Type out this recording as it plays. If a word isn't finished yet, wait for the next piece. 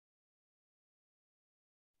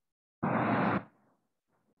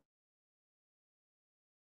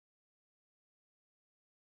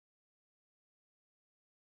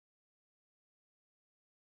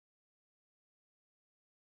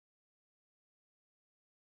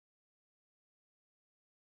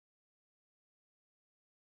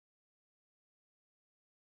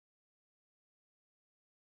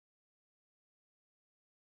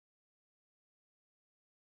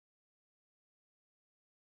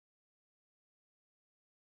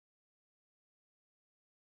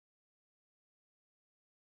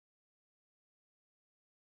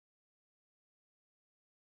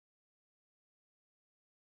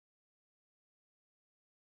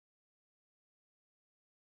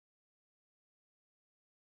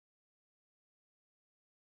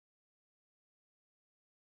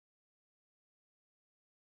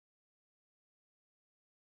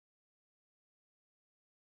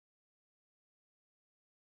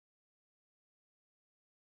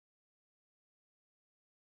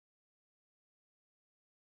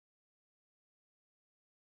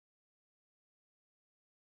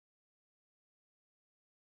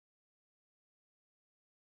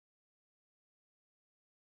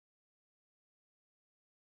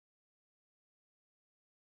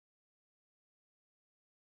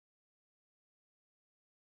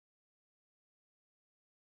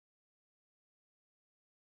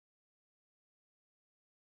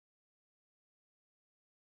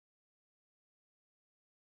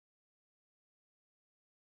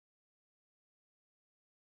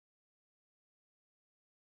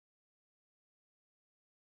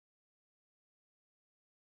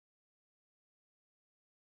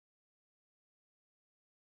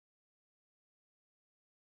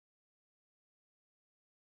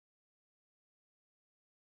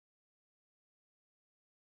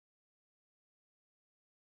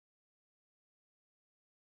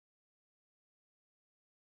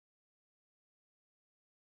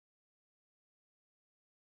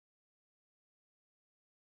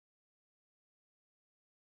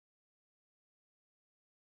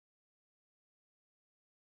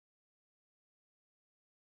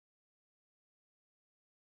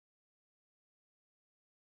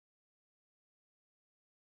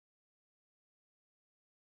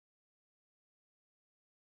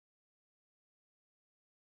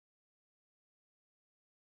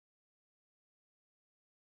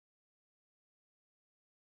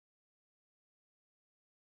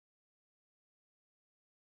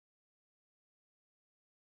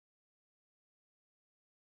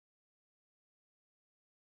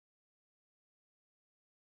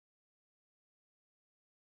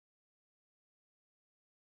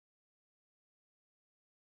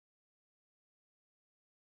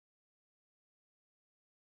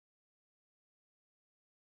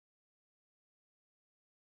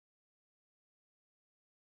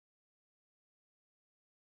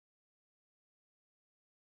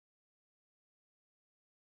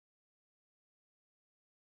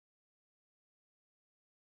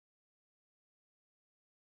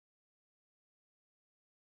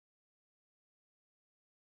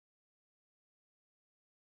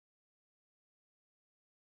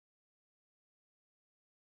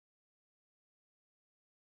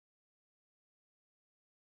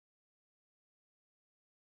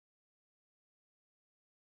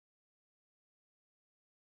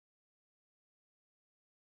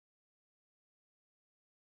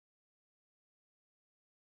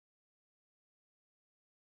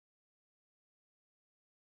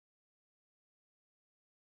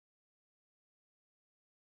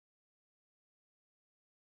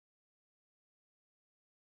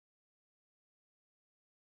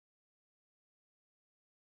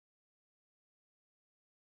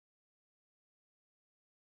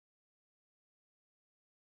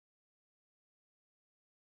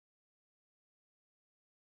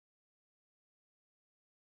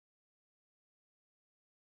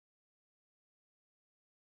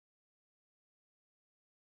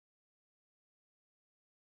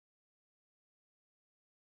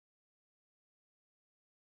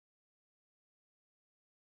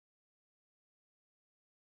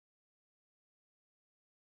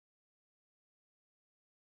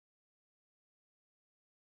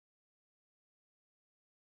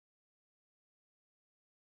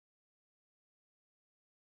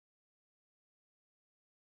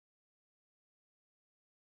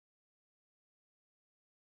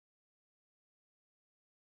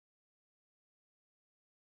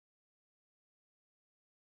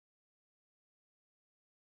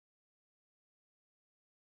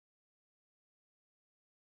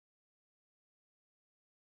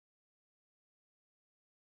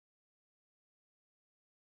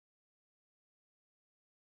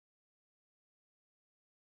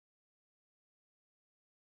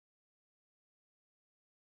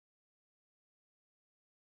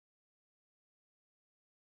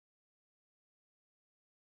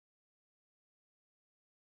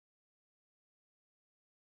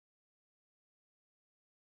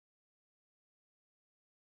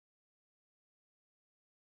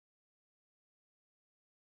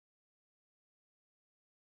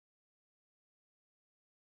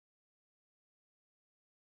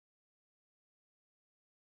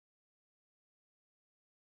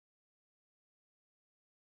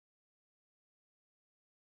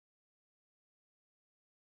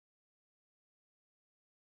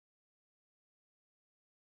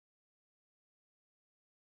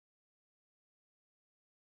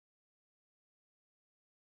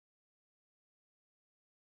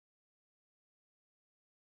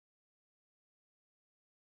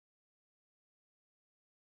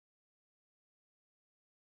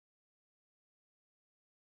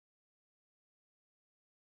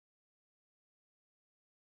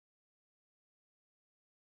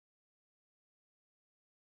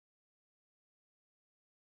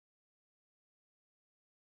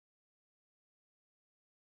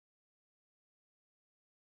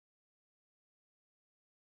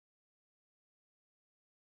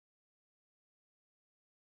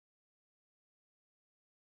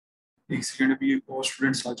एक सेकेंड, अभी और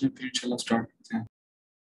स्टूडेंट्स आ जाए फिर इंशाल्लाह स्टार्ट करते हैं।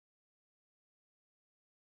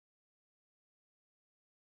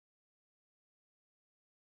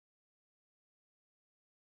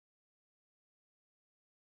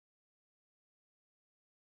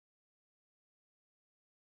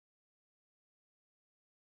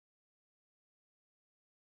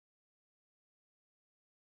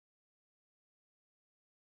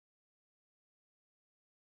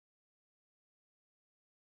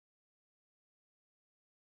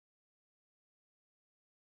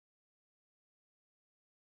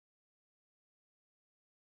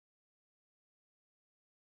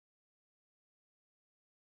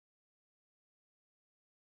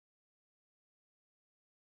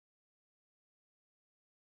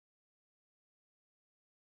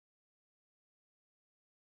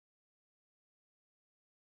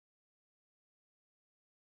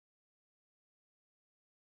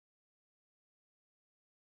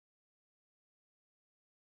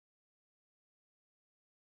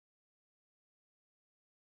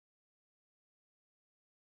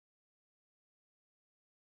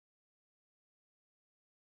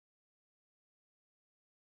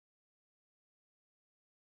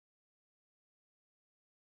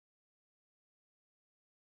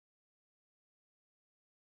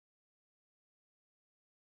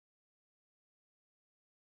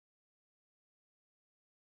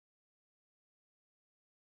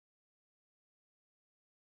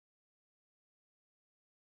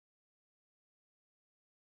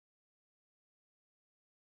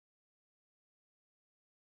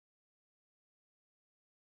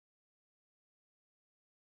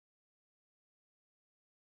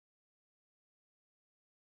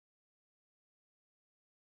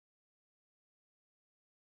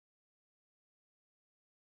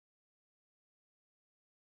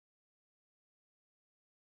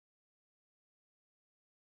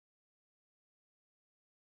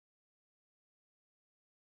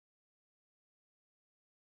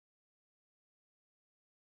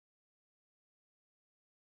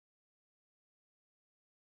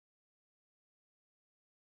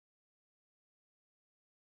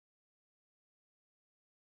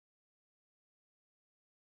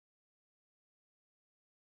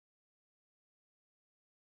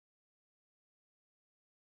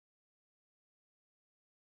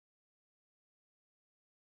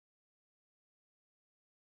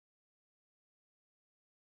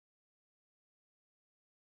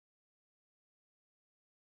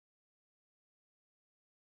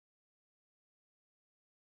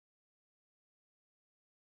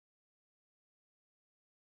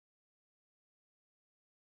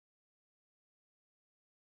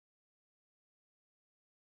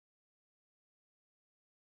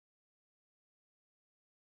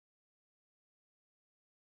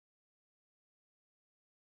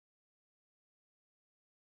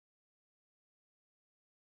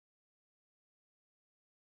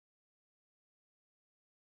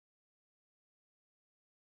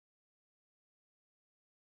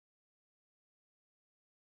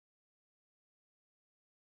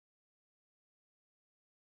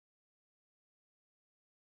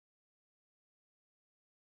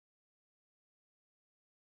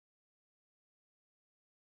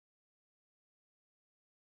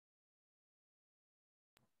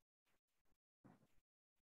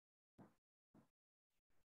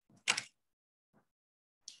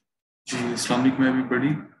 जी अस्सलाम वालेकुम everybody,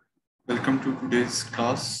 welcome to today's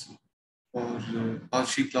class. और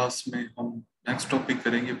आज की क्लास में हम नेक्स्ट टॉपिक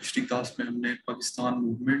करेंगे। पिछली क्लास में हमने पाकिस्तान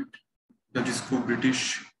मूवमेंट या जिसको ब्रिटिश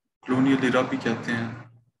कॉलोनियल एरा भी कहते हैं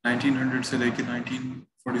 1900 से लेकर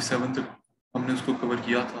 1947 तक हमने उसको कवर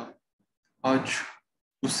किया था। आज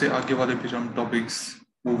उससे आगे वाले फिर हम टॉपिक्स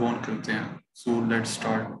मूव ऑन करते हैं। So let's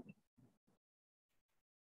start.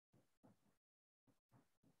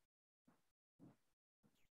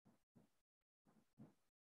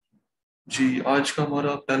 जी आज का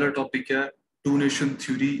हमारा पहला टॉपिक है to nation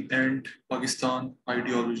theory and Pakistan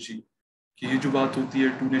ideology. कि ये जो बात होती है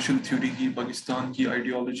टू नेशन थ्योरी की, पाकिस्तान की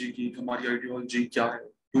आइडियोलॉजी की, हमारी आइडियोलॉजी क्या है,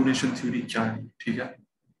 टू नेशन थ्योरी क्या है, ठीक है।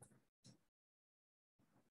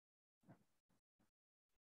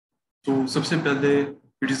 तो सबसे पहले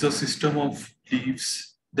it is a system of beliefs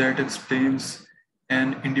that explains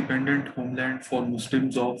an independent homeland for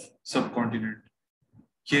Muslims of सब कॉन्टिनेंट।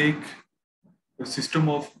 ये एक सिस्टम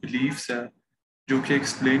ऑफ बिलीफ्स है जो कि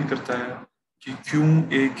एक्सप्लेन करता है कि क्यों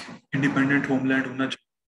एक इंडिपेंडेंट होमलैंड होना चाहिए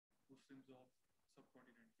मुस्लिम्स ऑफ सब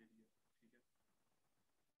कॉन्टिनेंट के लिए, ठीक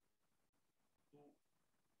है।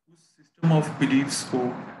 तो उस सिस्टम ऑफ बिलीफ्स को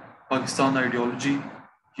पाकिस्तान आइडियोलॉजी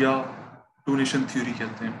या टू नेशन थ्योरी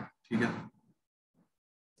कहते हैं, ठीक है।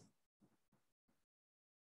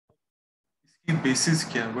 कि बेसिस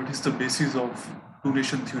क्या है, what is the basis of to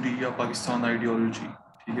nation theory या पाकिस्तान आइडियोलॉजी।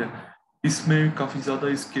 ठीक है, इसमें काफ़ी ज़्यादा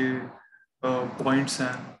इसके पॉइंट्स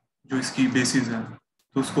हैं जो इसकी बेसिस हैं,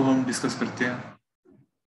 तो उसको हम डिस्कस करते हैं।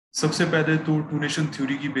 सबसे पहले तो टू नेशन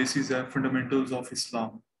थ्योरी की बेसिस है फंडामेंटल्स ऑफ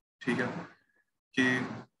इस्लाम। ठीक है, कि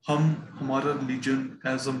हम हमारा रिलीजन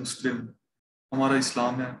एज अ मुस्लिम हमारा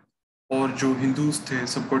इस्लाम है, और जो हिंदूज थे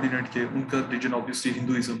सब कॉर्डिनेट के उनका रिलीजन ऑब्वियसली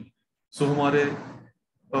हिंदुइज्म। सो हमारे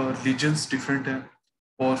रिलीजन्स डिफरेंट हैं,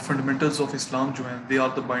 और फंडामेंटल्स ऑफ इस्लाम जो हैं they are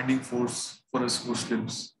the binding force for us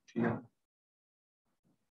Muslims. ठीक है,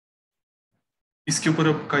 इसके ऊपर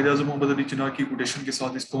अब कायद आज़म मोहम्मद अली जिन्ना की कोटेशन के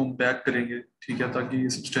साथ इसको हम बैक करेंगे। ठीक है, ताकि ये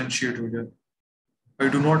सब्सटेंशिएट हो जाए। I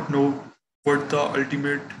do not know what the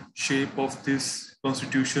ultimate shape of this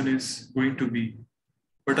constitution is going to be,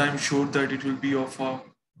 but I'm sure that it will be of a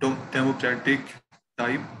democratic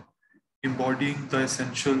type, embodying the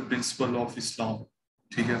essential principle of Islam.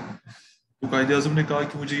 ठीक है, तो कायदे आज़म ने कहा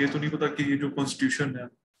कि मुझे ये तो नहीं पता कि ये जो कॉन्स्टिट्यूशन है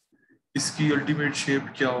इसकी अल्टीमेट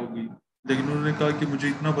शेप क्या होगी, लेकिन उन्होंने कहा कि मुझे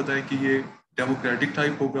इतना पता है कि ये डेमोक्रेटिक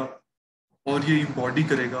टाइप होगा और ये इम्बॉडी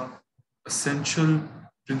करेगा एसेंशियल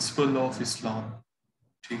प्रिंसिपल ऑफ इस्लाम।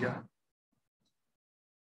 ठीक है,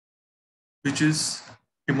 विच इज़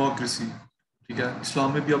डेमोक्रेसी। ठीक है,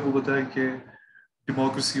 इस्लाम में भी आपको पता है कि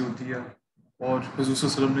डेमोक्रेसी होती है, और हुज़ूर सल्लल्लाहु अलैहि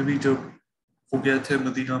वसल्लम ने भी जब वो गए थे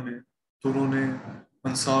मदीना में तो उन्होंने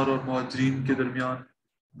अंसार और मुहाजिरीन के दरमियान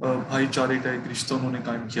भाईचारे का एक रिश्ता उन्होंने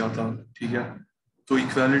कायम किया था। ठीक है, तो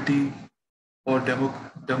इक्वालिटी और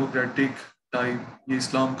डेमोक्रेटिक टाइप ये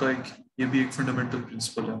इस्लाम का एक ये भी एक फंडामेंटल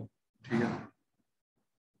प्रिंसिपल है। ठीक है,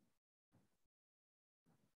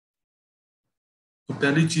 तो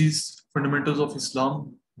पहली चीज फंडामेंटल्स ऑफ इस्लाम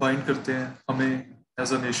बाइंड करते हैं हमें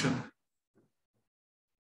एज अ नेशन।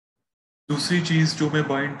 दूसरी चीज जो हमें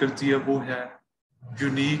बाइंड करती है वो है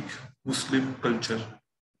यूनिक मुस्लिम कल्चर।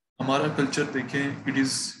 हमारा कल्चर देखें, it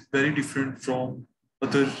is very different from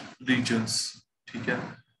other regions. ठीक है,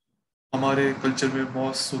 हमारे कल्चर में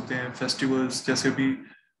मॉस होते हैं, फेस्टिवल्स जैसे भी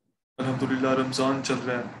अल्हम्दुलिल्लाह रमज़ान चल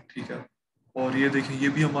रहा है। ठीक है, और ये देखें ये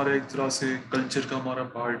भी हमारा एक तरह से कल्चर का हमारा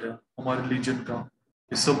पार्ट है, हमारे रिलीजन का।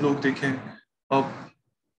 ये सब लोग देखें अब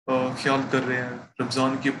ख्याल कर रहे हैं,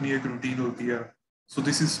 रमज़ान की अपनी एक रूटीन होती है। So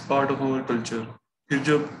this is part of our culture. फिर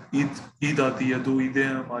जब ईद ईद आती है, दो ईदें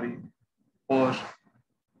हैं हमारी, और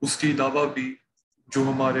उसके अलावा भी जो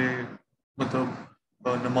हमारे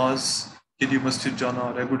मतलब नमाज के लिए मस्जिद जाना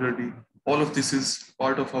regularly, all of this is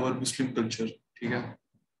part of our Muslim culture. ठीक है,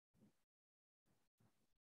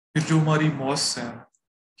 फिर जो हमारी मॉस्क हैं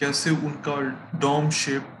कैसे उनका डोम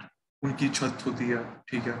शेप्ड उनकी छत होती है।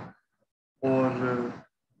 ठीक है, और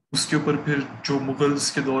उसके ऊपर फिर जो मुगल्स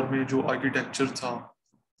के दौर में जो आर्किटेक्चर था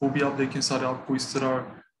वो भी आप देखें सारा आपको इस तरह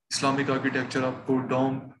इस्लामिक आर्किटेक्चर आपको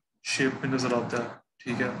डोम शेप में नजर आता है।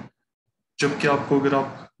 ठीक है, जबकि आपको अगर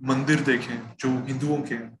आप मंदिर देखें जो हिंदुओं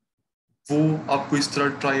के हैं वो आपको इस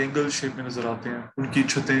तरह ट्रायंगल शेप में नजर आते हैं, उनकी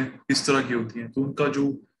छतें इस तरह की होती हैं। तो उनका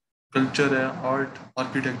जो कल्चर है, आर्ट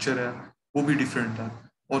आर्किटेक्चर है, वो भी डिफरेंट है,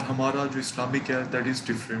 और हमारा जो इस्लामिक है दैट इज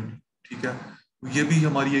डिफरेंट। ठीक है, तो ये भी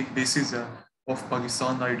हमारी एक बेसिस है ऑफ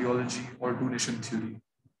पाकिस्तान आइडियोलॉजी और टू नेशन थ्योरी।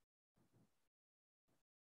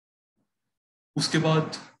 उसके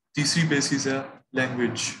बाद तीसरी बेसिस है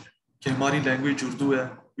लैंग्वेज, कि हमारी लैंग्वेज उर्दू है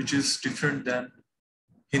which is different than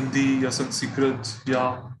Hindi या संस्कृत या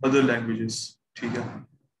अदर लैंग्वेजेस। ठीक है,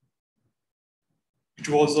 it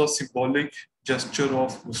was a symbolic gesture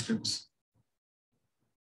of Muslims,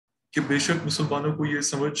 कि बेशक मुसलमानों को ये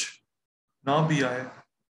समझ ना भी आए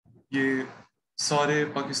ये सारे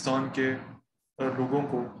पाकिस्तान के लोगों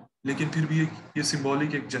को, लेकिन फिर भी ये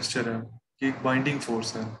सिंबॉलिक एक जेस्चर है कि एक बाइंडिंग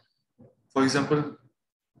फोर्स है। फॉर एग्जांपल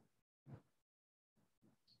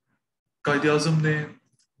कायद आजम ने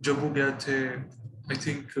जब वो गए थे, आई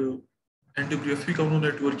थिंक NWFP का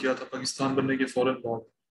उन्होंने टूर किया था पाकिस्तान बनने के फौरन बाद,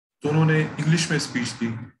 तो उन्होंने इंग्लिश में स्पीच दी,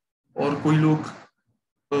 और कोई लोग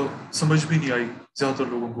समझ भी नहीं आई ज़्यादातर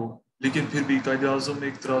लोगों को, लेकिन फिर भी कायद आजम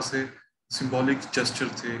एक तरह से सिंबॉलिक जेस्चर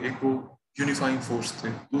थे, एक वो यूनिफाइंग फोर्स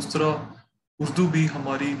थे। तो उस तरह उर्दू भी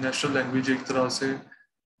हमारी नेशनल लैंग्वेज एक तरह से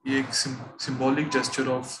ये एक सिंबॉलिक जेस्चर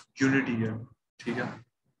ऑफ यूनिटी है। ठीक है,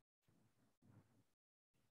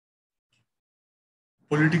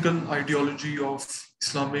 political ideology of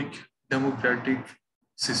Islamic democratic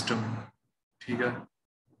system. ठीक है,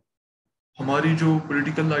 हमारी जो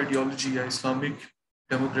पॉलिटिकल आइडियोलॉजी है इस्लामिक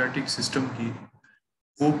डेमोक्रेटिक सिस्टम की,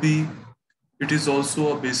 वो भी it is also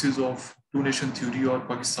a basis of to nation theory और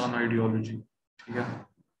पाकिस्तान आइडियोलॉजी। ठीक है,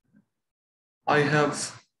 I have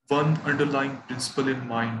one underlying principal in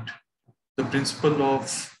mind, the principle of,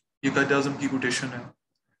 ये कायद आज़म की कोटेशन है,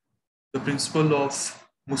 the principle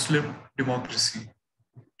of Muslim democracy.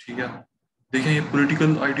 ठीक है, देखें, ये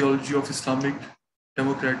political ideology of Islamic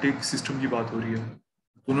democratic system की बात हो रही है।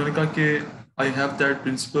 तो उन्होंने कहा कि I have that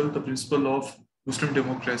principal, the principle of Muslim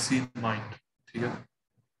democracy in mind. ठीक है,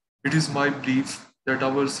 it is my belief that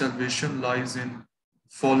our salvation lies in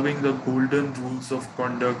following the golden rules of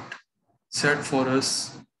conduct set for us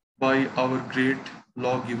by our great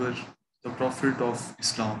lawgiver, the Prophet of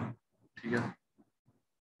Islam। ठीक है,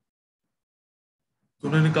 तो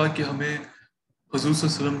उन्होंने कहा कि हमें हजूर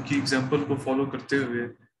सल्लल्लाहु अलैहि वसल्लम की एग्जाम्पल को फॉलो करते हुए,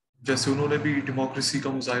 जैसे उन्होंने भी डेमोक्रेसी का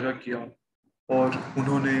मुजाहरा किया और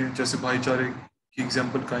उन्होंने जैसे भाईचारे की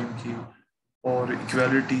एग्जाम्पल कायम की और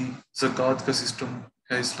इक्वालिटी, ज़कात का सिस्टम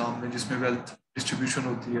है इस्लाम में जिसमें वेल्थ डिस्ट्रीब्यूशन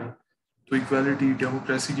होती है, तो इक्वालिटी,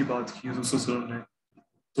 डेमोक्रेसी की बात की हजूर सल्लल्लाहु अलैहि वसल्लम ने।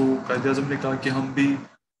 तो कायद आज़म ने कहा कि हम भी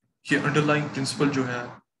ये अंडरलाइंग प्रिंसिपल जो है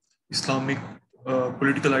इस्लामिक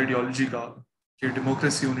पॉलिटिकल आइडियोलॉजी का, कि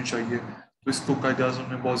डेमोक्रेसी होनी चाहिए, तो इसको कायद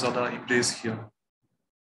आज़म ने बहुत ज़्यादा इम्प्रेस किया।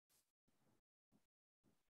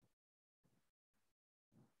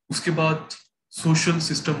 उसके बाद सोशल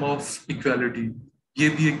सिस्टम ऑफ इक्वालिटी, ये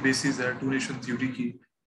भी एक बेसिस है टू नेशन थ्योरी की,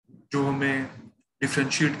 जो हमें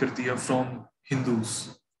डिफ्रेंशिएट करती है फ्रॉम हिंदूज।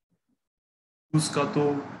 उसका तो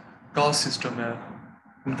कास्ट सिस्टम है,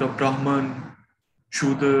 उनका ब्राह्मण,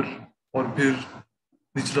 शूद्र और फिर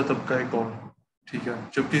निचला तबका एक और। ठीक है,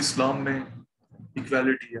 जबकि इस्लाम में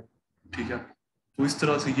इक्वालिटी है। ठीक है, तो इस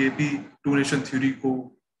तरह से ये भी टू नेशन थ्योरी को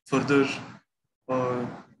फर्दर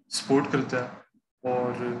सपोर्ट करता है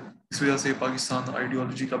और इस वजह से पाकिस्तान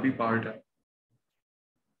आइडियोलॉजी का भी पार्ट है।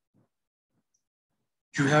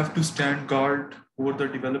 You have to stand guard over the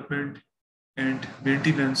development and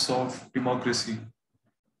maintenance of democracy,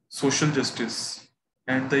 social justice,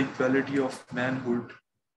 and the equality of manhood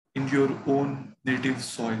in your own native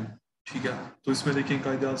soil। ठीक है, तो इसमें देखें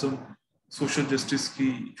कायदे आज़म सोशल जस्टिस की,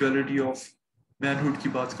 इक्वालिटी ऑफ मैनहुड की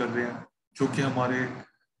बात कर रहे हैं, जो कि हमारे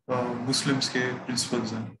मुस्लिम्स के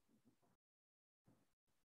प्रिंसिपल्स हैं।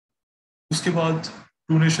 उसके बाद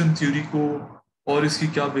टू नेशन थ्योरी को और इसकी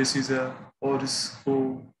क्या बेसिस है और इसको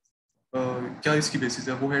क्या इसकी बेसिस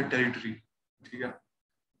है, वो है टेरिटरी। ठीक है,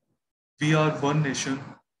 we are one nation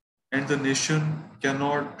and the nation can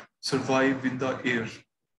not survive in the air.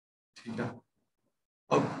 ठीक है,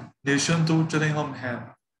 अब नेशन तो चले हम हैं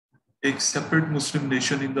एक separate Muslim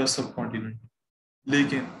nation in the sub continent,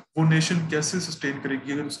 लेकिन वो नेशन कैसे सस्टेन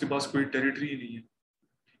करेगी अगर उसके पास कोई टेरिटरी ही नहीं है।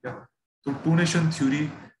 ठीक है, तो टू नेशन थ्योरी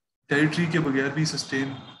टेरिटरी के बगैर भी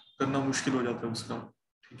सस्टेन करना मुश्किल हो जाता है उसका।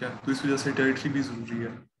 ठीक है, तो इस वजह से टेरिटरी भी जरूरी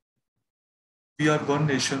है। We are one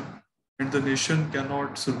nation and the nation can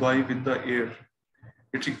not survive in the air,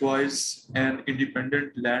 it requires an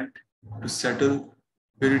independent land to settle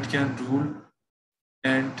where it can rule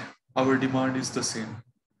and our demand is the same.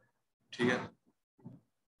 ठीक है,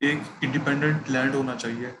 एक independent land होना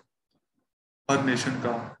चाहिए हर nation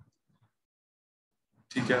का।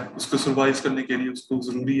 ठीक है, उसको survive करने के लिए उसको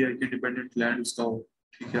जरूरी है कि इंडिपेंडेंट लैंड उसका हो।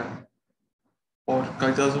 ठीक है, और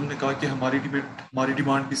कायद आज़म ने कहा कि हमारी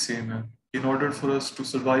डिमांड भी सेम है। In order for us to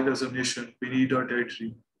survive as a nation we need a territory.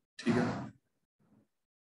 ठीक है,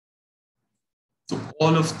 तो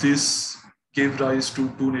all of this gave rise to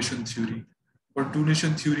to nation theory. और टू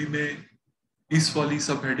नेशन थ्योरी में इस वाली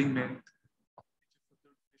सब हेडिंग में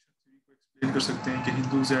एक्सप्लेन कर सकते हैं कि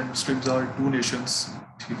Hindus and Muslims are two nations.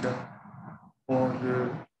 ठीक है, और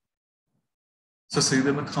सर सईद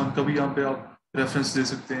अहमद खान का भी यहाँ पे आप रेफरेंस दे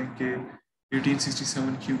सकते हैं कि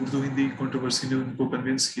 1867 की उर्दू हिंदी कंट्रोवर्सी ने उनको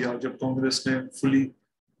कन्विंस किया, जब कांग्रेस ने फुली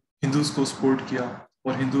हिंदूज को सपोर्ट किया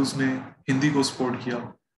और हिंदूज ने हिंदी को सपोर्ट किया,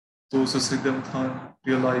 तो sir Saeed Ahmad Khan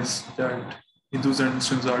realise that Hindus and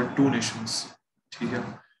Muslims are two nations. ठीक है,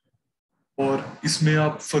 और इसमें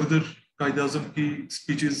आप फर्दर कायद आज़म की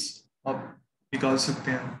स्पीचेस आप निकाल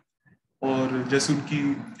सकते हैं, और जैसे उनकी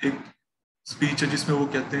एक स्पीच है जिसमें वो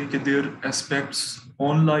कहते हैं कि there aspects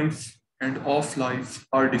on life end of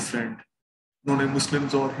life are different. उन्होंने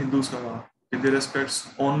मुस्लिम्स और हिंदूज का कहा कि there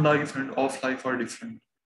aspects on life end of life are different,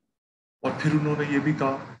 और फिर उन्होंने ये भी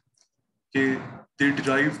कहा कि दे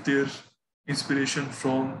derive their inspiration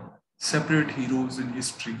from separate heroes in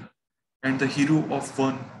history and the hero of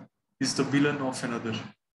one is the villain of another.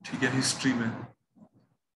 ठीक है, हिस्ट्री में।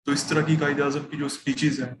 तो इस तरह की कायद आज़म की जो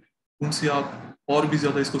स्पीचेस हैं उनसे आप और भी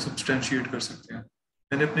ज़्यादा इसको सब्सटैंशिएट कर सकते हैं।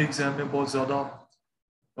 मैंने अपने एग्जाम में बहुत ज़्यादा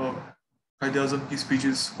कायद आज़म की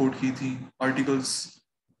स्पीचेस कोट की थी, आर्टिकल्स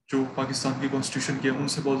जो पाकिस्तान के कॉन्स्टिट्यूशन के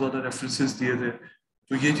उनसे बहुत ज़्यादा रेफरेंसेस दिए थे,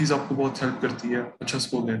 तो ये चीज़ आपको बहुत हेल्प करती है अच्छा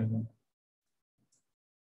स्कोर लेने में।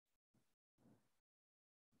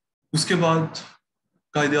 उसके बाद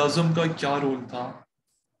कायद आज़म का क्या रोल था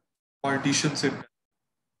पार्टीशन से,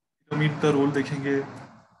 हम इनका रोल देखेंगे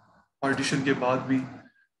पार्टीशन के बाद भी।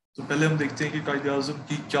 तो पहले हम देखते हैं कि कायदे आज़म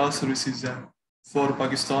की क्या सर्विसेज हैं for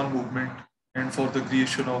Pakistan movement and for the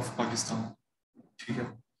creation of Pakistan. ठीक है,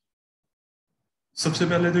 सबसे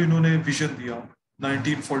पहले तो इन्होंने विजन दिया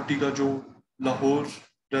 1940 का, जो लाहौर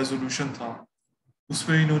रेजोल्यूशन था,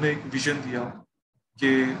 उसमें इन्होंने एक विजन दिया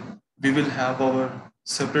कि we will have our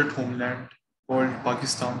separate homeland called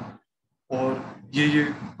Pakistan, और ये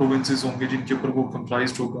प्रोविंसेस होंगे जिनके ऊपर वो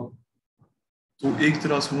कंप्राइज्ड होगा। तो एक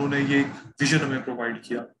तरह से उन्होंने ये एक विजन हमें प्रोवाइड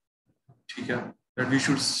किया, ठीक है, that we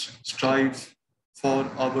should strive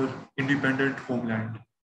for our independent homeland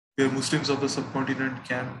where Muslims of the subcontinent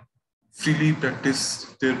can freely practice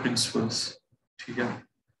there principles. ठीक है,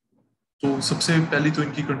 तो सबसे पहली तो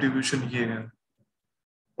इनकी कंट्रीब्यूशन ये है,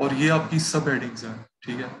 और ये आपकी सब हेडिंग्स हैं।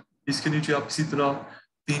 ठीक है, इसके नीचे आप इसी तरह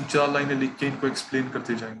 3-4 लाइनें लिख के इनको एक्सप्लेन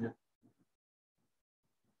करते जाएंगे।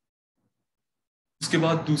 उसके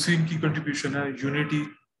बाद दूसरी इनकी कंट्रीब्यूशन है यूनिटी।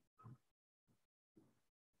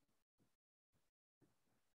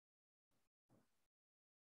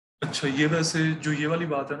 अच्छा, ये वैसे जो ये वाली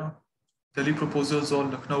बात है ना, दिल्ली प्रपोजल्स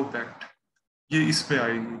और लखनऊ पैक्ट, ये इसमें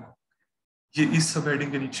आएगी, ये इस सब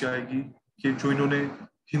हेडिंग के नीचे आएगी कि जो इन्होंने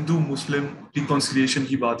हिंदू मुस्लिम रिकॉन्सिलिएशन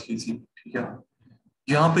की बात की थी। ठीक है,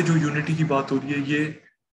 यहाँ पे जो यूनिटी की बात हो रही है, ये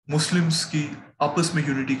मुस्लिम्स की आपस में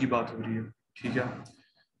यूनिटी की बात हो रही है। ठीक है,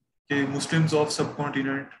 कि मुस्लिम्स ऑफ सब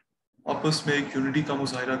कॉन्टिनेंट आपस में एक यूनिटी का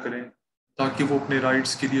मुजाहरा करें ताकि वो अपने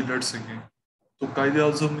राइट्स के लिए लड़ सकें। तो कायदे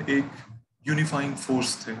आज़म एक यूनिफाइंग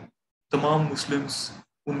फोर्स थे, तमाम मुस्लिम्स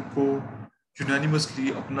उनको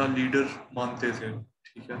यूनानिमसली अपना लीडर मानते थे।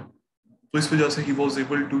 ठीक है, तो इस वजह से he was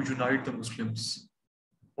able to unite the Muslims.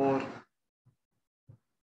 और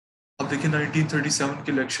अब देखिए 1937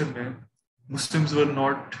 के इलेक्शन में Muslims were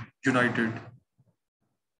not United.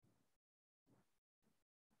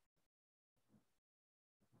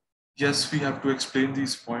 Yes, we have to explain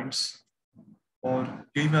these points, और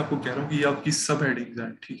यही मैं आपको कह रहा हूँ कि ये आपकी सब हेडिंग्स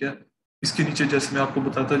हैं। ठीक है, इसके नीचे जैसे मैं आपको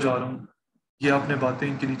बताता जा रहा हूँ, ये आपने बातें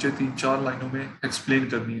इनके नीचे 3-4 लाइनों में एक्सप्लेन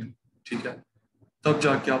करनी है। ठीक है, तब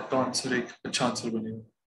जाके आपका आंसर एक अच्छा आंसर बनेगा।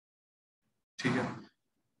 ठीक है,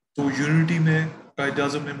 तो यूनिटी में कायदे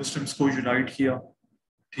आज़म ने मुस्लिम्स को यूनाइट किया।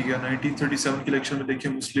 ठीक है, 1937 के इलेक्शन में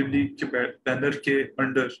देखिए मुस्लिम लीग के बैनर के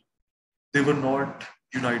under they were not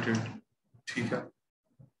United. ठीक है,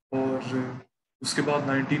 और उसके बाद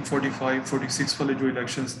 1945-46 वाले जो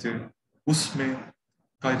इलेक्शंस थे, उसमें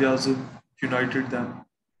कायदे आज़म United them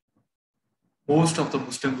most of the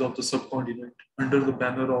Muslims of the subcontinent under the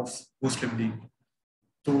banner of Muslim League।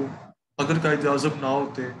 तो अगर कायदे आज़म ना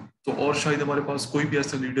होते तो और शायद हमारे पास कोई भी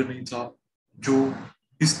ऐसा लीडर नहीं था जो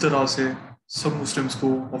इस तरह से सब मुस्लिम्स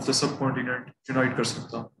को of the sub continent unite कर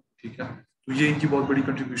सकता। ठीक है, तो ये इनकी बहुत बड़ी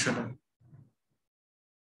कंट्रीब्यूशन है।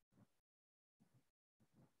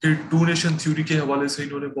 कि टू नेशन थ्योरी के हवाले से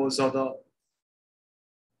इन्होंने बहुत ज़्यादा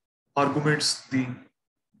आर्गूमेंट्स दी,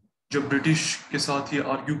 जब ब्रिटिश के साथ ये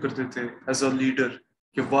आर्ग्यू करते थे एज अ लीडर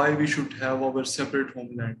कि why we should have our separate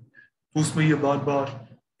homeland, तो उसमें ये बार बार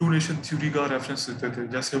टू नेशन थ्योरी का रेफरेंस देते थे।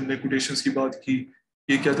 जैसे हमने कोटेशंस की बात की,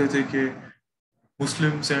 ये कहते थे कि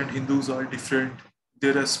Muslims and Hindus are different,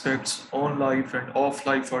 there aspects on life end of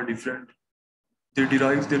life are different, they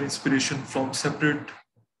derive their inspiration from separate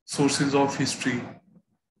sources of history,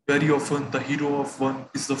 very often the hero of one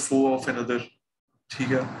is the foe of another। ठीक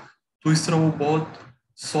है, तो इस तरह वो बहुत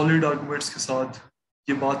solid arguments के साथ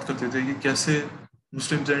ये बात करते थे कि कैसे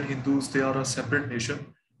Muslims and Hindus they are a separate nation,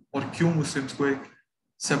 और क्यों मुस्लिम्स को एक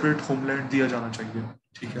सेपरेट होमलैंड दिया जाना चाहिए।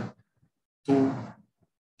 ठीक है, तो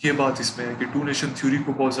ये बात इसमें है कि टू नेशन थ्योरी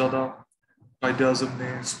को बहुत ज़्यादा कायदे आज़म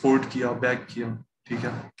ने सपोर्ट किया, बैक किया। ठीक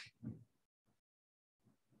है,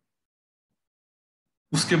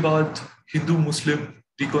 उसके बाद हिंदू मुस्लिम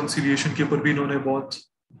रिकॉन्सिलिएशन के ऊपर भी इन्होंने बहुत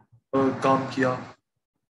काम किया।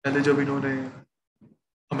 पहले जब इन्होंने,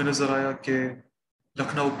 हमें नजर आया कि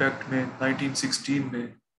लखनऊ पैक्ट में 1916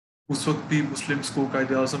 में, उस वक्त भी मुस्लिम्स को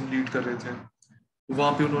कायदे आज़म लीड कर रहे थे, तो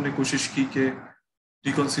वहाँ पे उन्होंने कोशिश की कि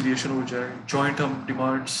रिकॉन्सिलिएशन हो जाए, जॉइंट हम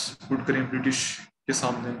डिमांड्स पुट करें ब्रिटिश के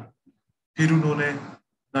सामने। फिर उन्होंने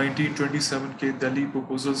 1927 के दिल्ली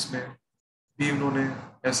प्रपोजल्स में भी उन्होंने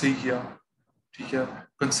ऐसे ही किया। ठीक है,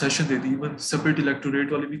 कंसेशन दे दी, इवन सेपरेट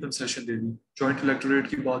इलेक्टोरेट वाली भी कंसेशन दे दी, जॉइंट इलेक्टोरेट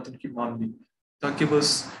की बात उनकी मान ली, ताकि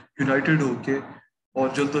बस यूनाइटेड होके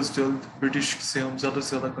और जल्द अज जल्द ब्रिटिश से हम ज़्यादा से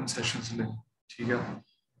ज़्यादा कंसेशन लें। ठीक है,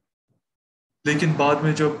 लेकिन बाद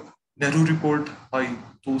में जब नेहरू रिपोर्ट आई,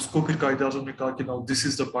 तो उसको फिर कायदे आज़म ने कहा कि now this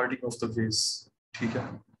is the parting of the ways. ठीक है,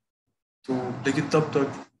 तो लेकिन तब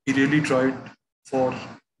तक he really tried for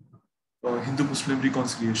Hindu Muslim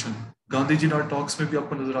reconciliation. Gandhi ji ना टॉक्स में भी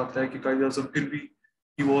आपको नजर आता है कि कायदे आज़म फिर भी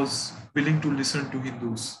he was willing to listen to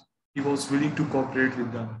Hindus, he was willing to cooperate with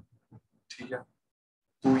them। ठीक है,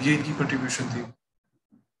 तो ये इनकी कंट्रीब्यूशन थी।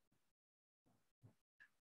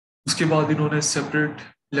 उसके बाद इन्होंने सेपरेट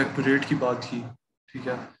इलेक्टोरेट की बात की, ठीक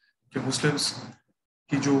है, कि मुस्लिम्स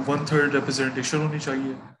की जो 1/3 रिप्रेजेंटेशन होनी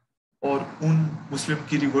चाहिए और उन मुस्लिम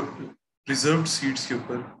की रिजर्व सीट्स के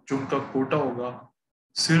ऊपर जो उनका कोटा होगा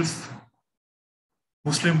सिर्फ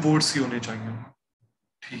मुस्लिम वोट्स ही होने चाहिए,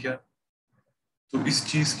 ठीक है। तो इस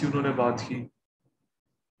चीज की उन्होंने बात की।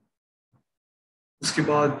 उसके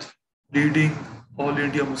बाद leading all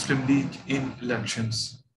India Muslim league इन इलेक्शंस,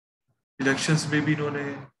 इलेक्शंस में भी इन्होंने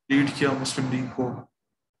लीड किया मुस्लिम लीग को,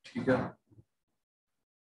 ठीक है।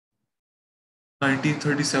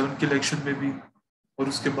 1937 के इलेक्शन में भी और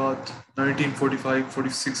उसके बाद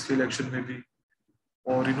 1945-46 के इलेक्शन में भी।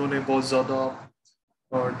 और इन्होंने बहुत ज़्यादा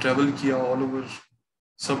ट्रैवल किया ऑल ओवर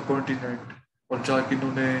सब कॉन्टिनेंट और जाके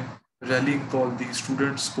इन्होंने रैलिंग कॉल दी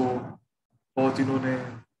स्टूडेंट्स को, बहुत इन्होंने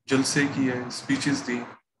जलसे किए, स्पीचेस दी,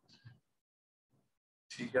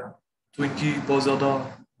 ठीक है। तो इनकी बहुत ज़्यादा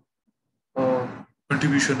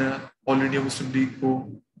कंट्रीब्यूशन है ऑल इंडिया मुस्लिम लीग को,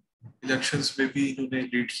 इलेक्शंस में भी इन्होंने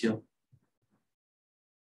लीड किया।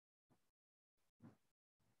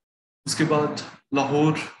 उसके बाद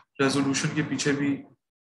लाहौर रेजोल्यूशन के पीछे भी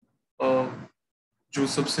जो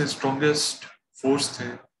सबसे स्ट्रॉन्गेस्ट फोर्स थे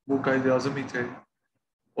वो कायद आज़म ही थे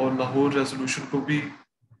और लाहौर रेजोल्यूशन को भी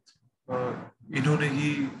इन्होंने ही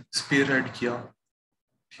स्पेयर हेड किया,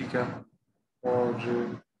 ठीक है। और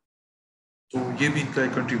तो ये भी इनका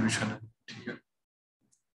एक कंट्रीब्यूशन है, ठीक है।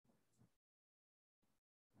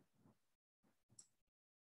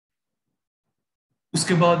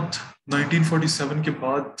 उसके बाद 1947 के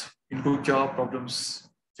बाद इनको क्या प्रॉब्लम्स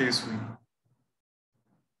फेस हुई।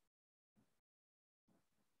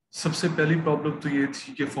 सबसे पहली प्रॉब्लम तो ये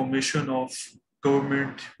थी कि फॉर्मेशन ऑफ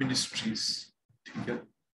गवर्नमेंट मिनिस्ट्रीज, ठीक है,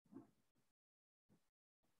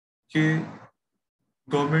 कि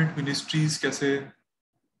गवर्नमेंट मिनिस्ट्रीज कैसे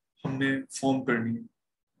हमने फॉर्म करनी है।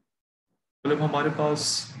 मतलब हमारे पास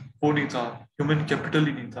वो नहीं था, ह्यूमन कैपिटल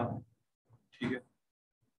ही नहीं था, ठीक है।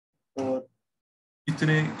 और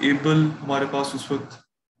इतने एबल हमारे पास उस वक्त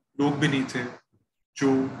लोग भी नहीं थे जो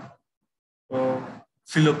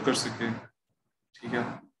फिल अप कर सके, ठीक है।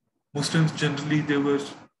 Muslims generally they were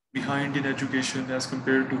behind in education as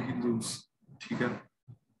compare to Hindus, ठीक है।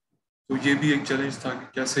 तो ये भी एक चैलेंज था कि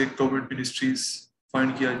कैसे गवर्नमेंट मिनिस्ट्रीज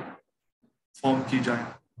फाइंड किया फॉर्म की जाए,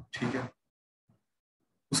 ठीक है।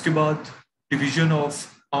 उसके बाद division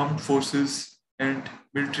of armed forces and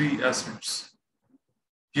military assets,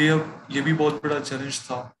 ये भी बहुत बड़ा चैलेंज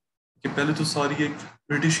था कि पहले तो सारी एक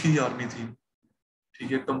ब्रिटिश की आर्मी थी,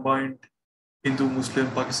 ठीक है, कंबाइंड हिंदू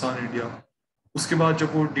मुस्लिम पाकिस्तान इंडिया। उसके बाद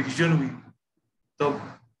जब वो डिवीजन हुई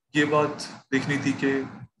तब ये बात देखनी थी कि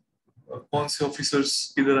कौन से ऑफिसर्स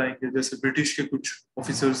किधर आएंगे। जैसे ब्रिटिश के कुछ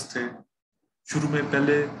ऑफिसर्स थे शुरू में,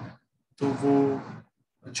 पहले तो वो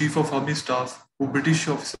चीफ ऑफ आर्मी स्टाफ वो ब्रिटिश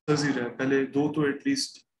ऑफिसर्स ही रहे, पहले दो तो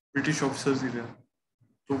एटलीस्ट ब्रिटिश ऑफिसर्स ही रहे।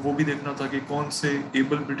 तो वो भी देखना था कि कौन से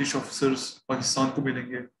एबल ब्रिटिश ऑफिसर्स पाकिस्तान को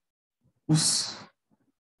मिलेंगे। उस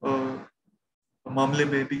अ, मामले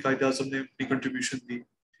में भी कायद आज़म ने अपनी कंट्रीब्यूशन दी,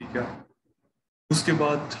 ठीक है। उसके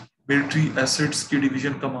बाद मिलिट्री एसेट्स की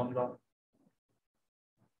डिवीजन का मामला,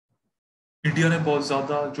 इंडिया ने बहुत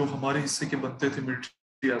ज़्यादा जो हमारे हिस्से के बनते थे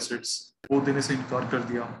मिलिट्री एसेट्स वो देने से इनकार कर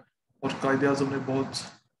दिया और कायद आज़म ने बहुत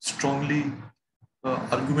स्ट्रांगली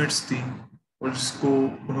आर्गूमेंट्स दी और जिसको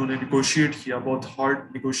उन्होंने निगोशिएट किया, बहुत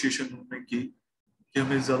हार्ड निगोशिएशन उन्होंने की कि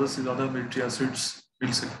हमें ज़्यादा से ज़्यादा मिलिट्री एसेट्स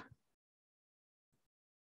मिल सके।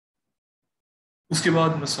 उसके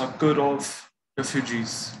बाद massacre of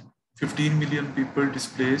refugees, 15 million people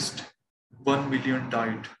displaced, 1 million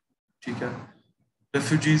died, ठीक है।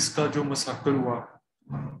 रेफ्यूजीज का जो मसाकर हुआ,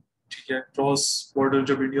 ठीक है, क्रॉस बॉर्डर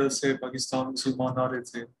जब इंडिया से पाकिस्तान मुसलमान आ रहे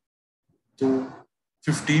थे तो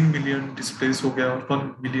 15 मिलियन डिस्प्लेस हो गया और 1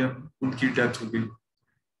 मिलियन उनकी डेथ हो गई।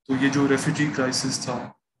 तो ये जो रेफ्यूजी क्राइसिस था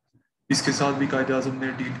इसके साथ भी कायद आज़म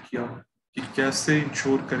ने डील किया कि कैसे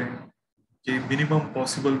इंश्योर करें कि मिनिमम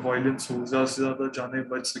पॉसिबल वायलेंस हो, ज़्यादा से ज़्यादा जानें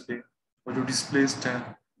बच सके और जो डिस्प्लेस्ड हैं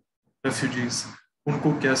रेफ्यूजीज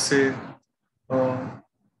उनको कैसे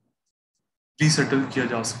रीसेटल किया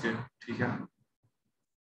जा सके, ठीक है।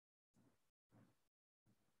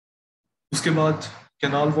 उसके बाद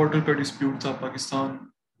कैनाल वाटर का डिस्प्यूट था, पाकिस्तान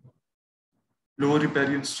लोअर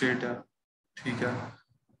रिपेरियन स्टेट है, ठीक है,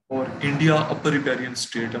 और इंडिया अपर रिपेरियन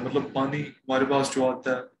स्टेट है। मतलब पानी हमारे पास जो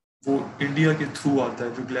आता है वो इंडिया के थ्रू आता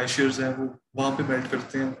है, जो ग्लेशियर्स हैं वो वहां पे मेल्ट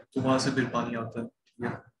करते हैं तो वहां से फिर पानी आता है, ठीक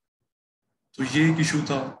है। तो ये एक इशू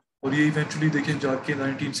था और ये इवेंचुअली देखें जाके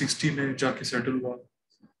 1960 में जाके सेटल हुआ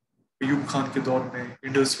अयूब खान के दौर में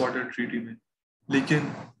इंडस वाटर ट्रीटी में।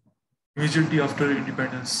 लेकिन immediately after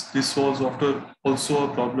independence this was after also a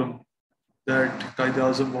problem that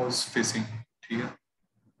Quaid-e-Azam was facing, ठीक है।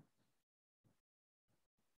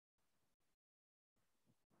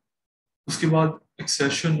 उसके बाद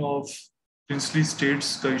एक्सेशन ऑफ प्रिंसली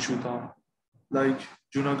स्टेट्स का इशू था, लाइक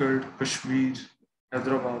जूनागढ़, कश्मीर,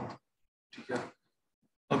 हैदराबाद, ठीक है।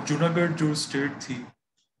 अब जूनागढ़ जो स्टेट थी,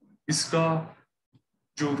 इसका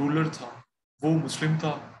जो रूलर था वो मुस्लिम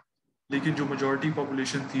था, लेकिन जो मेजॉरिटी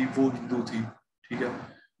पॉपुलेशन थी वो हिंदू थी, ठीक है।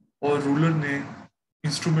 और रूलर ने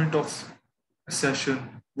इंस्ट्रूमेंट ऑफ असेशन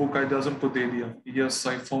वो कायद-ए-आज़म को दे दिया, yes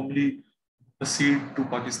I formally असीड to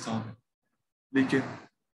Pakistan, लेकिन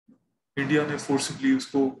इंडिया ने फोर्सफुली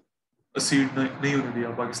उसको असीड नहीं होने दिया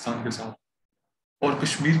पाकिस्तान के साथ। और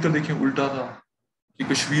कश्मीर का देखें उल्टा था कि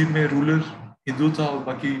कश्मीर में रूलर हिंदू था और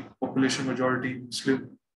बाकी पॉपुलेशन मेजॉरिटी मुस्लिम,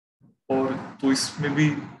 और तो इसमें भी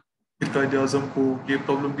फिर कायद-ए-आज़म को ये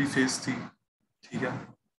प्रॉब्लम भी फेस थी, ठीक है।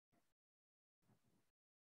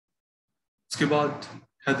 उसके बाद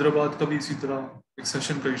हैदराबाद का भी इसी तरह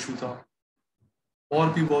एक्सेशन का इशू था,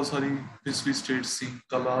 और भी बहुत सारी प्रिंसली स्टेट्स थी,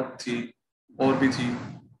 कलात थी और भी थी,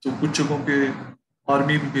 तो कुछ जगहों पे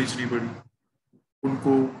आर्मी भी भेजनी पड़ी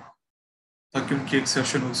उनको ताकि उनकी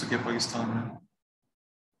एक्सेशन हो सके पाकिस्तान में।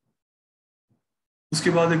 उसके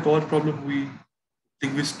बाद एक और प्रॉब्लम हुई,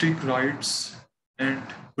 linguistic rights and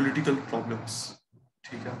political problems,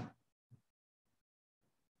 ठीक है।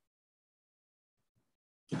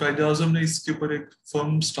 तो कायद-ए-आज़म ने इसके ऊपर एक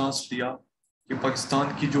फर्म स्टांस लिया कि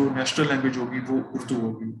पाकिस्तान की जो नेशनल लैंग्वेज होगी वो उर्दू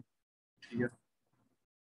होगी, ठीक है।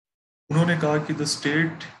 उन्होंने कहा कि the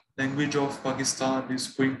state language of Pakistan is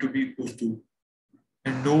going to be Urdu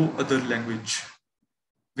and no other language.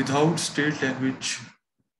 Without state language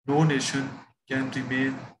no nation can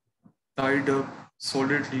remain tied up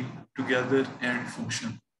solidly together and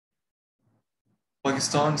function.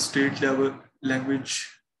 Pakistan state level language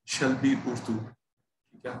shall be Urdu,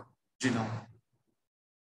 ठीक है जी ना।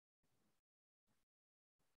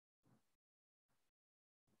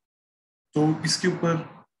 तो इसके ऊपर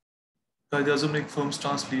कायद-ए-आज़म ने एक firm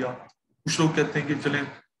stance लिया। कुछ लोग कहते हैं कि चलें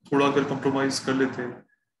थोड़ा अगर कंप्रोमाइज कर लेते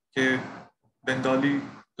कि बंगाली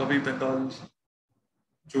का भी, बंगाल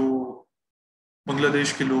जो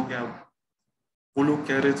बांग्लादेश के लोग हैं वो लोग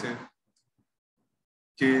कह रहे थे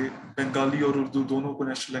कि बंगाली और उर्दू दोनों को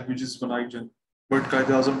नेशनल लैंग्वेजेस बनाई जाए, बट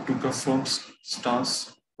कायद-ए-आज़म टूक अ फर्म स्टांस,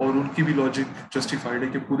 और उनकी भी लॉजिक जस्टिफाइड है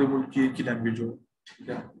कि पूरे मुल्क की एक ही लैंग्वेज हो, ठीक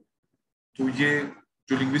है। तो ये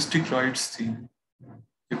जो लिंग्विस्टिक राइट्स थी,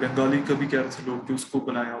 ये बंगाली का भी कह रहे थे लोग कि उसको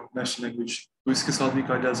बनाया नेशनल लैंग्वेज, तो इसके साथ भी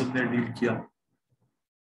कायद-ए-आज़म ने डील किया।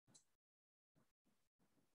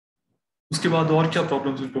 उसके बाद और क्या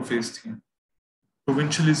प्रॉब्लम्स उनको फेस थी,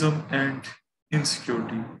 प्रोविंशियलिज्म एंड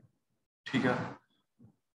इनसिक्योरिटी, ठीक है।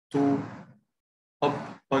 तो अब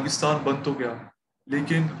पाकिस्तान बन तो गया,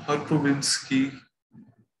 लेकिन हर प्रोविंस की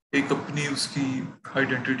एक अपनी उसकी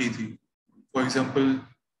आइडेंटिटी थी। फॉर एग्जांपल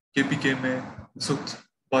केपीके में उस वक्त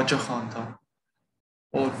बादशाह खान था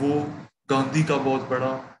और वो गांधी का बहुत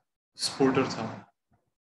बड़ा सपोर्टर था,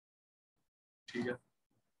 ठीक है।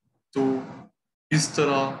 तो इस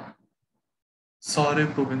तरह सारे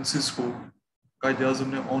प्रोविंसेस को कायद-ए-आज़म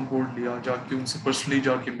ने ऑन बोर्ड लिया, जाके उनसे पर्सनली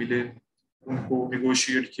जाके मिले, उनको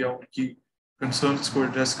निगोशिएट किया, उनकी कंसर्न्स को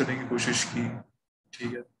एड्रेस करने की कोशिश की,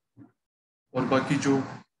 ठीक है। और बाकी जो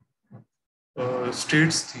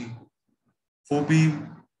स्टेट्स थी वो भी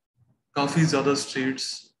काफ़ी ज़्यादा स्टेट्स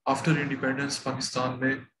आफ्टर इंडिपेंडेंस पाकिस्तान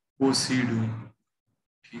में वो सीड हुई,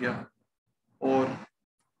 ठीक है। और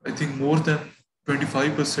आई थिंक मोर देन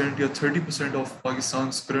 25% या 30% ऑफ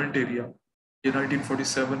पाकिस्तान करंट एरिया ये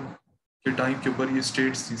 1947 के टाइम के ऊपर ये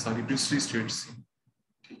स्टेट्स थी, सारी प्रिंसली स्टेट्स थी,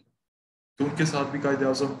 ठीक। तो उनके साथ भी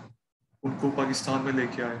कायद-ए-आज़म उनको पाकिस्तान में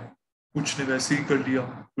लेके आए, कुछ ने वैसे ही कर लिया,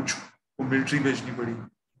 कुछ को मिलिट्री भेजनी पड़ी,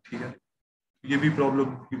 ठीक है। ये भी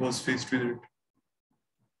problem he was faced with it.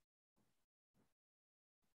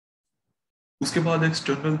 उसके बाद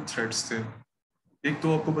एक्सटर्नल थ्रेट्स थे। एक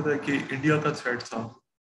तो आपको पता है कि इंडिया का थ्रेट था,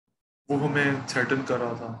 वो हमें थ्रेटन कर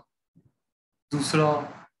रहा था। दूसरा,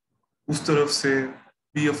 उस तरफ से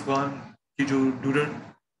भी अफगान की जो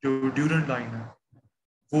ड्यूरेंट लाइन है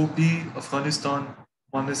वो भी अफगानिस्तान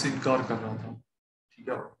मानने से इनकार कर रहा था, ठीक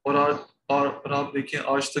है। और आज और आप देखें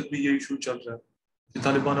आज तक भी ये इशू चल रहा है कि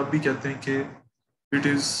तालिबान अब भी कहते हैं कि इट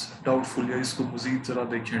इज़ डाउटफुल, या इसको मजीद ज़रा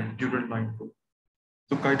देखें ड्यूरेंट लाइन को।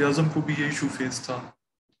 तो कायद-ए-आज़म को भी ये इशू फेस था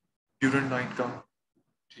ड्यूरेंट लाइन का,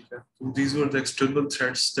 ठीक है। तो these were the external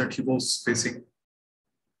threats that he was facing.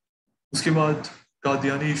 उसके बाद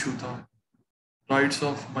कादियानी इशू था, rights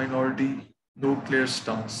of minority, no clear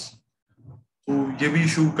stance. तो ये भी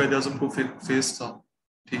इशू कायद-ए-आज़म को फेस था,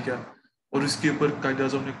 ठीक है। और इसके ऊपर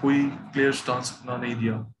कायद-ए-आज़म ने कोई क्लियर स्टांस अपना नहीं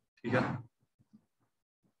दिया, ठीक है।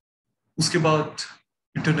 उसके बाद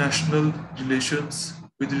international relations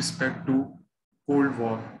with respect to cold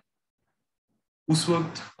war. उस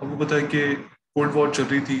वक्त आपको पता है कि कोल्ड वॉर चल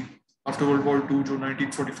रही थी। आफ्टर वर्ल्ड वॉर टू जो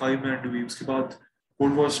 1945 में एंड हुई, उसके बाद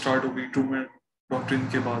कोल्ड वॉर स्टार्ट हो गई ट्रूमैन डॉक्ट्रिन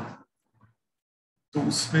के बाद। तो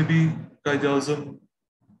उसमें भी कायद आज़म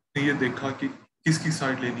ने ये देखा कि किसकी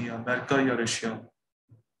साइड लेनी है, अमेरिका या Russia.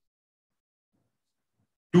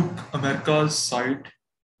 Took America side.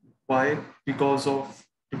 Y? Because of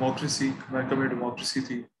democracy. America में डेमोक्रेसी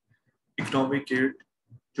थी। इकोनॉमिक एड,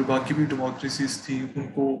 जो बाकी भी डेमोक्रेसीज थी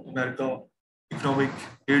उनको अमेरिका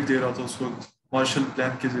इकोनॉमिक एड दे रहा था उस वक्त, मार्शल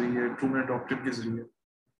प्लान के जरिए, ट्रूमैन डॉक्ट्रिन के जरिए।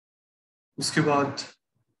 उसके बाद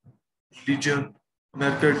religion,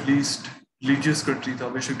 America at least religious country था,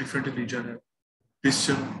 बेशक डिफरेंट रिलीजन है,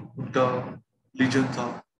 क्रिश्चियन उनका रिलीजन था,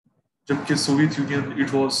 जबकि Soviet union it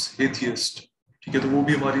was atheist. ठीक है, तो वो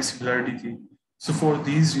भी हमारी सिमिलरिटी थी। So for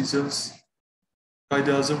these reasons Quaid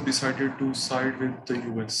Azam decided to side with the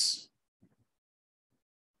US.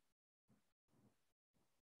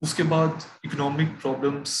 उसके बाद economic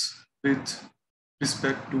problems with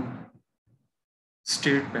respect to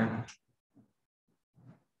state bank.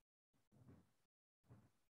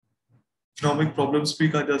 Economic problems भी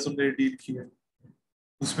कायद आज़म ने डील की है।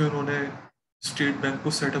 उसमें उन्होंने स्टेट बैंक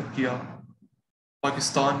को सेटअप किया,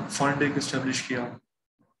 पाकिस्तान फंड एक इस्टेब्लिश किया,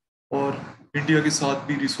 और इंडिया के साथ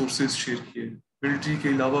भी रिसोर्सेज शेयर किए। मिलिट्री के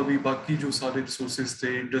अलावा भी बाकी जो सारे रिसोर्सेज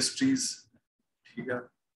थे, इंडस्ट्रीज, ठीक है,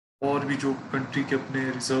 और भी जो कंट्री के अपने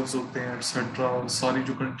रिजर्व्स होते हैं एक्सेट्रा, और सारी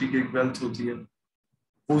जो कंट्री की एक वेल्थ होती है,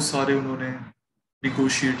 वो सारे उन्होंने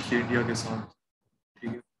निगोशिएट किए इंडिया के साथ।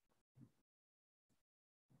 ठीक है,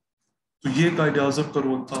 तो ये कायद आज़म का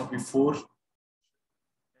रोल था बिफोर।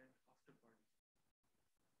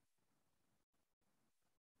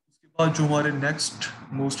 उसके बाद जो हमारे नेक्स्ट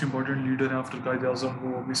मोस्ट इंपॉर्टेंट लीडर हैं आफ्टर कायद आज़म,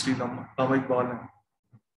 वो ऑब्वियसली लामा इकबाल हैं।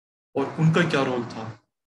 और उनका क्या रोल था?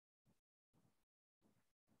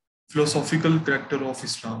 Philosophical character of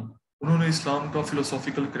Islam. उन्होंने इस्लाम का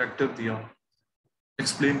फिलोसॉफिकल करेक्टर दिया,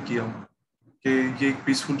 एक्सप्लेन किया कि ये एक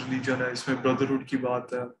पीसफुल रिलीजन है, इसमें ब्रदरहुड की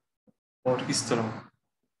बात है, और इस तरह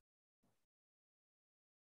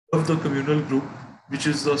of the communal group which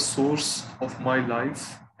is the source of my life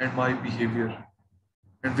and my behavior,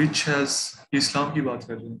 and which has, इस्लाम की बात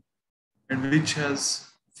कर रहे हैं, and which has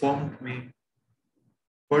formed me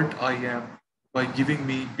what I am by giving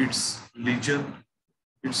me its religion,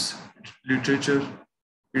 its literature,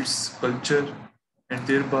 its culture, and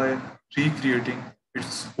thereby recreating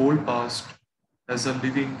its whole past as a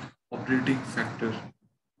living operating factor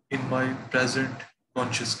in my present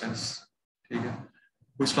consciousness। ठीक है,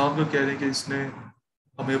 वो इस्लाम का कह रहे हैं कि इसने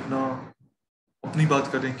हमें अपना, अपनी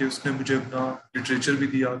बात करें कि उसने मुझे अपना लिटरेचर भी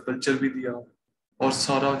दिया, कल्चर भी दिया, और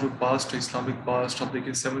सारा जो पास्ट है, इस्लामिक पास्ट, आप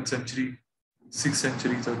देखिए 7th सेंचुरी 6th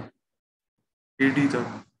सेंचुरी तक, एडी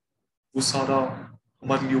तक, वो सारा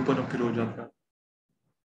हमारे लिए ओपन अप हो जाता है।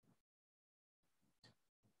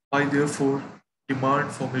 I therefore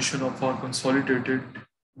demand formation of a consolidated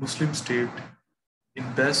Muslim state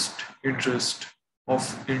in best interest of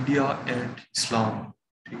India and Islam।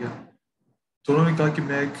 ठीक है, तो उन्होंने कहा कि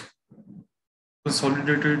मैं एक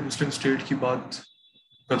कंसोलिडेटेड मुस्लिम स्टेट की बात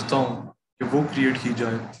करता हूँ कि वो क्रिएट की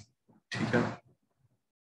जाए। ठीक है,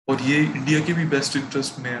 और ये इंडिया के भी बेस्ट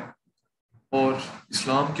इंटरेस्ट में है, और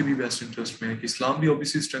इस्लाम के भी बेस्ट इंटरेस्ट में है कि इस्लाम भी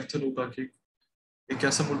ऑब्वियसली स्ट्रेंथन होगा कि एक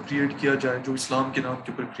ऐसा मुल्क क्रिएट किया जाए जो इस्लाम के नाम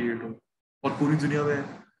के ऊपर क्रिएट हो। और पूरी दुनिया में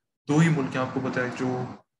दो ही मुल्क हैं, आपको पता है, जो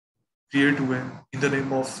क्रिएट हुए in the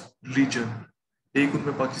name of religion. एक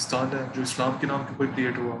उनमें पाकिस्तान है जो इस्लाम के नाम के ऊपर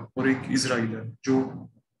क्रिएट हुआ, और एक इसराइल है जो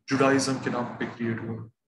जुडाइज्म के नाम पे क्रिएट हुआ।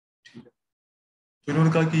 ठीक है, तो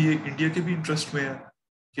इन्होंने कहा कि ये इंडिया के भी इंटरेस्ट में है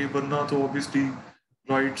कि वरना तो ऑब्वियसली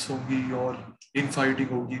राइट्स होंगी और इनफाइटिंग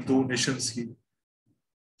होगी दो नेशंस की,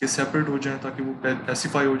 कि सेपरेट हो जाए ताकि वो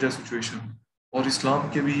पैसिफाई हो जाए सिचुएशन। और इस्लाम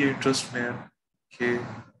के भी ये इंटरेस्ट में है कि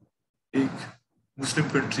एक मुस्लिम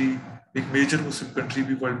कंट्री, एक मेजर मुस्लिम कंट्री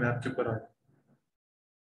भी वर्ल्ड मैप के ऊपर आए।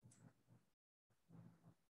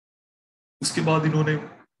 उसके बाद इन्होंने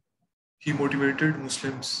ही मोटिवेटेड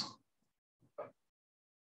मुस्लिम्स,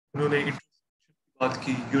 उन्होंने बात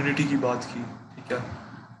की, यूनिटी की बात की। ठीक है,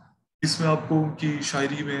 इसमें आपको उनकी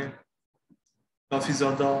शायरी में काफ़ी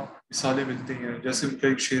ज़्यादा मिसालें मिलती हैं। जैसे उनका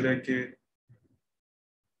एक शेर है कि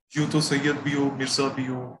यूँ तो सैयद भी हो, मिर्ज़ा भी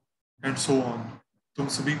हो, एंड सो ऑन, तुम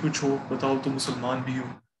सभी कुछ हो, बताओ तो मुसलमान भी हो।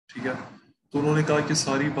 ठीक है, तो उन्होंने कहा कि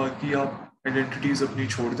सारी बाकी आप आइडेंटिटीज़ अपनी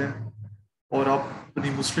छोड़ दें, और आप अपनी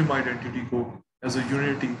मुस्लिम आइडेंटिटी को एज अ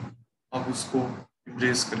यूनिटी आप उसको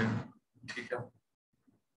इम्ब्रेस करें। ठीक है,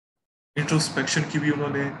 इंट्रोस्पेक्शन की भी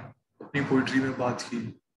उन्होंने अपनी पोइट्री में बात की।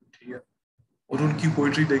 ठीक है, और उनकी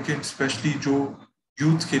पोइट्री देखें, स्पेशली जो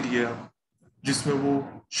यूथ के लिए है, जिसमें वो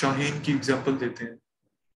शाहीन की एग्जाम्पल देते हैं।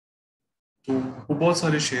 तो वो बहुत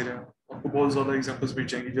सारे शेर हैं, आपको बहुत ज़्यादा एग्जाम्पल्स मिल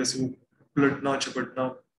जाएंगे, जैसे वो पलटना झपटना,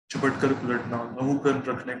 झपट कर पलटना, लहू कर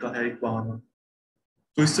रखने का है एक बहाना।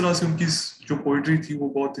 तो इस तरह से उनकी जो पोइट्री थी वो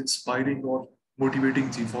बहुत इंस्पायरिंग और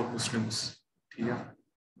मोटिवेटिंग थी फॉर मुस्लिम्स। ठीक है,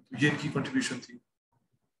 तो ये इनकी कंट्रीब्यूशन थी।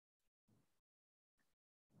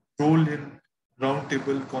 Role in round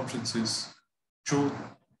table conferences, जो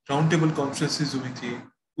राउंड टेबल कॉन्फ्रेंसेस हुई थी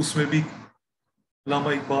उसमें भी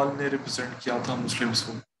अल्लामा इकबाल ने रिप्रेजेंट किया था मुस्लिम्स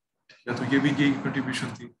को। ठीक है, तो ये भी यही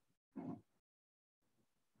कंट्रीब्यूशन थी।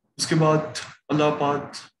 उसके बाद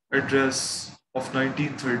इलाहाबाद एड्रेस ऑफ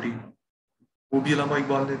 1930, वो भी अल्लामा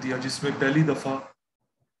इकबाल ने दिया, जिसमें पहली दफ़ा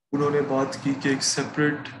उन्होंने बात की कि एक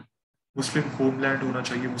सेपरेट मुस्लिम होमलैंड होना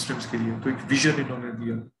चाहिए मुस्लिम्स के लिए। तो एक विजन इन्होंने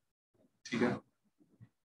दिया। ठीक है,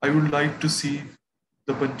 I would like to see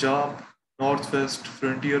the Punjab north west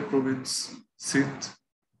frontier province Sindh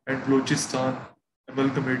and Balochistan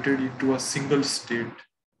amalgamated into a single state.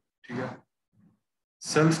 ठीक है,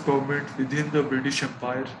 self government within the British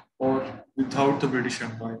Empire or without the British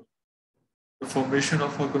Empire. The formation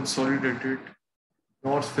of a consolidated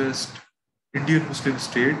Northwest Indian Muslim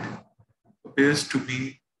state appears to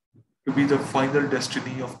be the final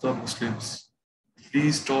destiny of the Muslims, at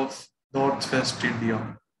least of Northwest India.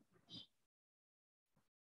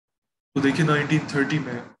 तो देखिए 1930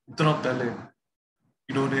 में, इतना पहले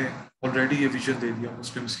इन्होंने already ये vision दे दिया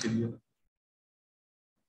Muslims के लिए।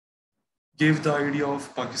 Gave the idea of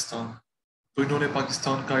Pakistan, तो इन्होंने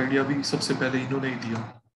पाकिस्तान का आइडिया भी सबसे पहले इन्होंने ही दिया,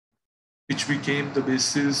 which became the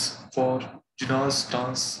basis for Jinnah's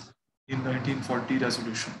stance in 1940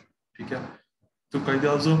 resolution. ठीक है, तो कायदे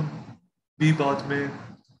आज़म भी बाद में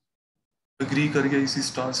अग्री कर गए इसी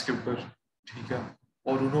स्टांस के ऊपर। ठीक है,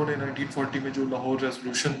 और उन्होंने 1940 में जो लाहौर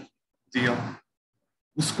रेजोल्यूशन दिया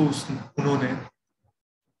उसको उन्होंने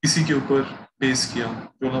इसी के ऊपर बेस किया,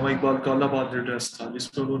 जो अल्लामा इकबाल का इलाहाबाद एड्रेस था,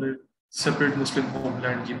 जिसमें उन्होंने सेपरेट मुस्लिम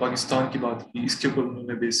होमलैंड की, पाकिस्तान की बात की, इसके ऊपर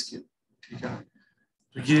उन्होंने बेस किया। ठीक है,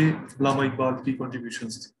 तो ये अल्लामा इकबाल की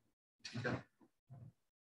कॉन्ट्रीब्यूशंस थी। ठीक है,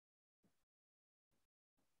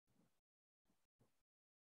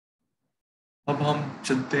 अब हम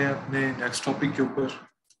चलते हैं अपने नेक्स्ट टॉपिक के ऊपर।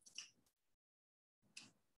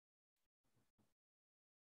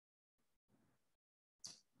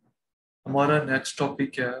 हमारा नेक्स्ट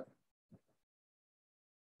टॉपिक है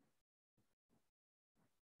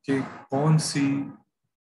कि कौन सी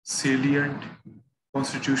सेलिएंट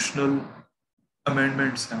कॉन्स्टिट्यूशनल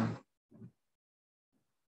अमेंडमेंट्स हैं।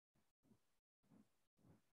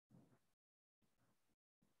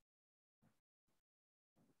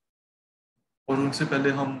 और उनसे पहले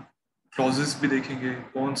हम क्लॉजेस भी देखेंगे,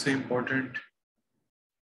 कौन से इंपॉर्टेंट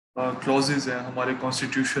क्लॉजेस हैं हमारे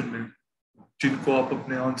कॉन्स्टिट्यूशन में जिनको आप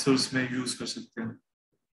अपने आंसर्स में यूज कर सकते हैं।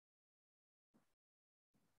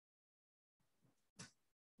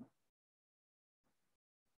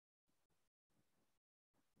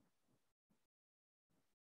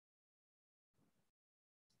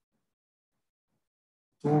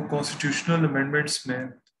 तो कॉन्स्टिट्यूशनल अमेंडमेंट्स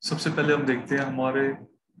में सबसे पहले हम देखते हैं हमारे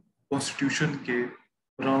कॉन्स्टिट्यूशन के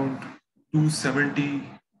अराउंड 270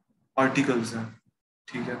 आर्टिकल्स हैं।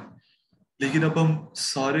 ठीक है, लेकिन अब हम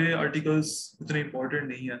सारे आर्टिकल्स इतने इम्पोर्टेंट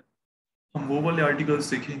नहीं है, हम वो वाले आर्टिकल्स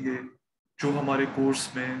देखेंगे जो हमारे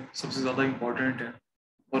कोर्स में सबसे ज़्यादा इम्पोर्टेंट है,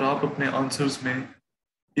 और आप अपने आंसर्स में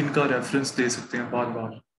इनका रेफरेंस दे सकते हैं बार बार।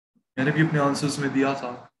 मैंने भी अपने आंसर्स में दिया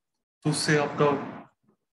था, तो उससे आपका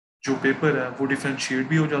जो पेपर है वो डिफ्रेंशिएट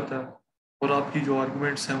भी हो जाता है, और आपकी जो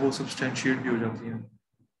आर्गुमेंट्स हैं वो सब्सटेंशिएट भी हो जाती हैं।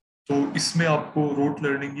 तो इसमें आपको रोट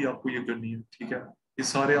लर्निंग ही आपको ये करनी है। ठीक है, ये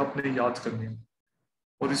सारे आपने याद करने हैं,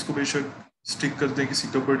 और इसको बेशक स्टिक कर दें किसी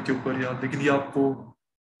कबर्ड के ऊपर याद, लेकिन ये आपको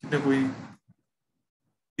कितने कोई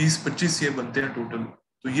 20-25 ये बनते हैं टोटल,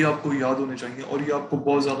 तो ये आपको याद होने चाहिए और ये आपको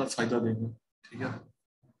बहुत ज़्यादा फायदा देंगे। ठीक है,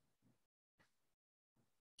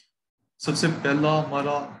 सबसे पहला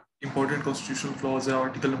हमारा इंपॉर्टेंट कॉन्स्टिट्यूशनल क्लॉज है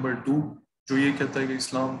आर्टिकल नंबर 2, जो ये कहता है कि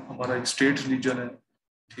इस्लाम हमारा एक स्टेट रिलीजन है।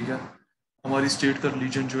 ठीक है, हमारी स्टेट का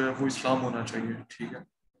रिलीजन जो है वो इस्लाम होना चाहिए। ठीक है,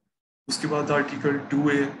 उसके बाद आर्टिकल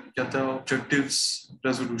 2A कहता है ऑब्जेक्टिव्स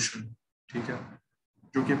रेजोल्यूशन। ठीक है,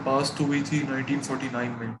 जो कि पास तो हुई थी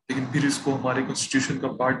 1949 में, लेकिन फिर इसको हमारे कॉन्स्टिट्यूशन का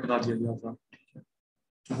पार्ट बना दिया गया था। ठीक है,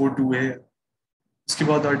 तो वो 2A है। उसके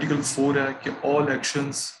बाद आर्टिकल 4 है कि all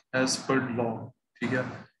actions as per law. ठीक है,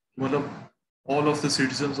 मतलब all of the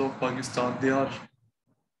citizens of Pakistan, they are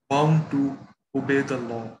bound to obey the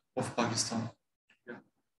law of Pakistan। ठीक है,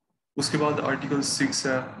 उसके बाद आर्टिकल 6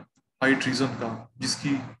 है हाई ट्रीजन का,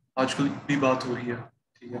 जिसकी आजकल भी बात हो रही है।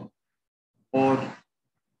 ठीक है, और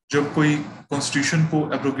जब कोई कॉन्स्टिट्यूशन को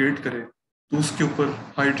एब्रोगेट करे तो उसके ऊपर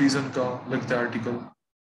हाई ट्रीजन का लगता है आर्टिकल।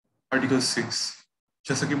 आर्टिकल 6,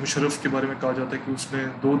 जैसा कि मुशर्रफ के बारे में कहा जाता है कि उसने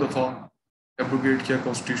 2 दफ़ा एब्रोगेट किया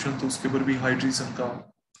कॉन्स्टिट्यूशन, तो उसके ऊपर भी हाई ट्रीजन का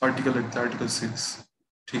आर्टिकल लगता है, आर्टिकल 6।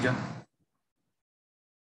 ठीक है।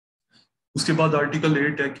 उसके बाद आर्टिकल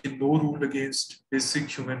 8 है कि no rule against basic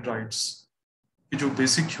human rights, कि जो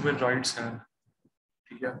बेसिक ह्यूमन राइट्स हैं,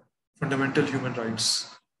 ठीक है, फंडामेंटल ह्यूमन राइट्स,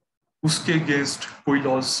 उसके अगेंस्ट कोई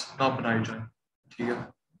लॉज ना बनाए जाए। ठीक है।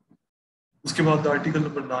 उसके बाद article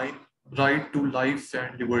number 9, right to life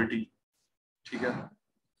and liberty. ठीक है।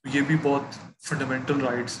 तो ये भी बहुत फंडामेंटल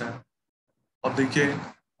राइट्स हैं। अब देखिए,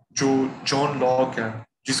 जो जॉन लॉक है,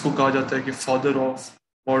 जिसको कहा जाता है कि father of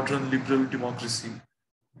modern liberal democracy,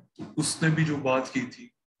 तो उसने भी जो बात की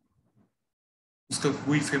थी, उसका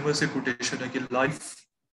वही फेमस एक कोटेशन है कि लाइफ,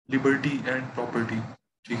 लिबर्टी एंड प्रॉपर्टी।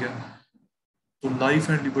 ठीक है। तो लाइफ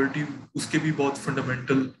एंड लिबर्टी उसके भी बहुत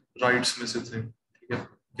फंडामेंटल राइट्स में से थे। ठीक है,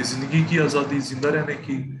 कि जिंदगी की आज़ादी, जिंदा रहने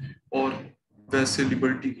की, और वैसे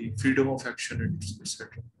लिबर्टी की, फ्रीडम ऑफ एक्शन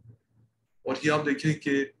एटसेट्रा। और ये आप देखें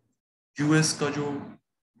कि यूएस का जो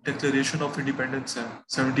डिक्लेरेशन ऑफ इंडिपेंडेंस है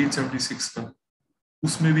 1776 का,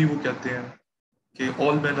 उसमें भी वो कहते हैं कि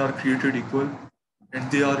all man are created equal and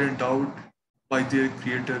they are endowed bye there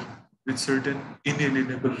creator with certain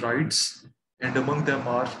inalienable rights, and among them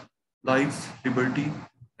are life, liberty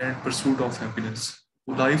and pursuit of happiness.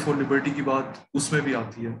 तो लाइफ और लिबर्टी की बात उसमें भी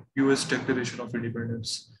आती है, यूएस डिक्लेरेशन ऑफ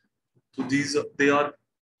इंडिपेंडेंस। तो these they are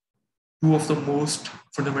two of the most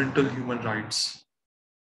fundamental human rights.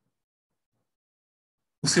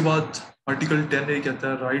 उसके बाद आर्टिकल 10 ये कहता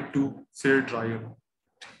है राइट टू फेयर ट्रायल।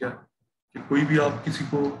 ठीक है, कि कोई भी आप किसी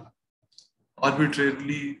को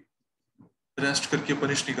आर्बिट्रेरली अरेस्ट करके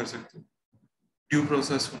पनिश नहीं कर सकते, ड्यू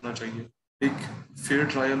प्रोसेस होना चाहिए, एक फेयर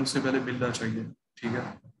ट्रायल उसे पहले मिलना चाहिए। ठीक है,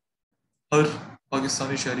 हर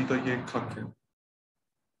पाकिस्तानी शहरी का ये एक हक है।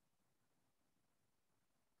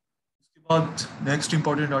 उसके बाद नेक्स्ट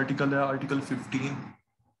इंपॉर्टेंट आर्टिकल है article 15,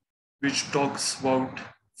 which talks about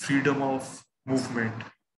freedom of movement.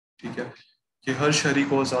 ठीक है, कि हर शहरी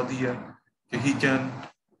को आज़ादी है कि he can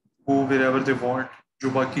go where ever they want, जो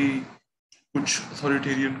बाकी कुछ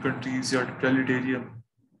अथॉरिटेरियन कंट्रीज या टोटलिटेरियन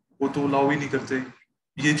वो तो अलाउ ही नहीं करते,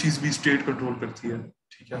 ये चीज़ भी स्टेट कंट्रोल करती है।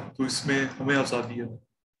 ठीक है, तो इसमें हमें आज़ादी है।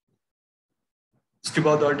 उसके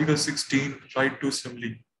बाद आर्टिकल 16, राइट टू असेंबली,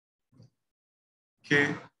 के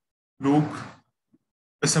लोग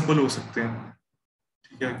असेंबल हो सकते हैं,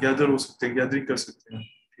 ठीक है, गैदर हो सकते हैं, गैदरिंग कर सकते हैं,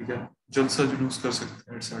 ठीक है, जलसा जुलूस कर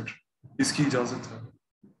सकते हैं एटसेट्रा, इसकी इजाज़त है।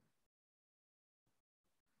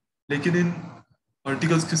 लेकिन इन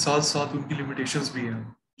आर्टिकल्स के साथ साथ उनकी लिमिटेशंस भी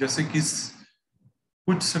हैं, जैसे कि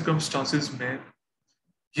कुछ सर्कमस्टांसिस में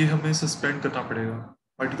ये हमें सस्पेंड करना पड़ेगा।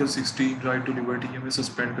 आर्टिकल 16, राइट टू लिबर्टी, हमें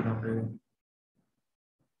सस्पेंड करना पड़ेगा।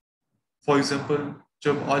 फॉर एग्जांपल,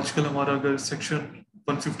 जब आजकल हमारा अगर सेक्शन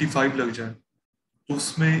 155 लग जाए, तो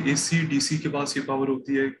उसमें एसी डीसी के पास ये पावर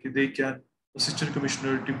होती है कि they can, assistant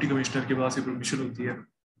commissioner, deputy commissioner के पास ये परमिशन होती है,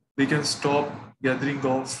 they can stop gathering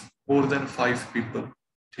of more than 5 people.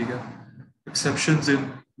 ठीक है, exceptions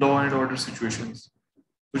in law and order situations.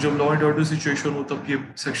 तो जब लॉ एंड ऑर्डर सिचुएशन हो तब ये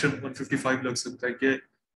सेक्शन 155 लग सकता है कि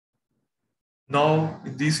now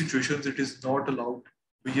in the situations it is not allowed.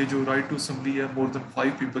 तो ये जो राइट टू असेंबली है मोर देन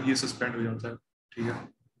 5 पीपल, ये सस्पेंड हो जाता है। ठीक है।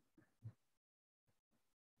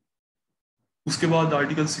 उसके बाद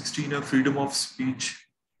आर्टिकल 16 है फ्रीडम ऑफ स्पीच,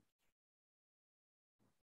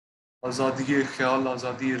 आज़ादी ख्याल,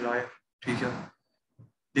 आज़ादी राय। ठीक है,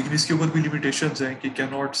 लेकिन इसके ऊपर भी लिमिटेशंस हैं कि can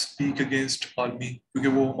not speak against army, क्योंकि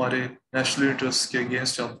वो हमारे नेशनल इंटरेस्ट के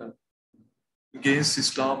अगेंस्ट आता है, अगेंस्ट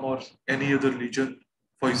इस्लाम और any other religion,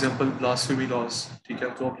 for example blasphemy laws. ठीक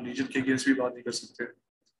है, तो आप रिलीजन के अगेंस्ट भी बात नहीं कर सकते।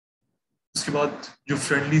 उसके बाद जो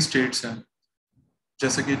फ्रेंडली स्टेट्स हैं,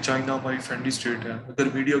 जैसे कि चाइना हमारी फ्रेंडली स्टेट है,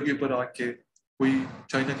 अगर मीडिया के ऊपर आके कोई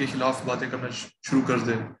चाइना के खिलाफ बातें करना शुरू कर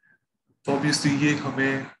दे, तो ऑब्वियसली ये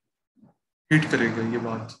हमें हिट करेगा ये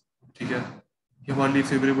बात। ठीक है, ये हमारे लिए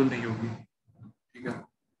फेवरेबल नहीं होगी। ठीक है,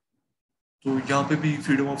 तो यहाँ पे भी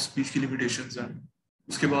फ्रीडम ऑफ स्पीच की लिमिटेशंस हैं।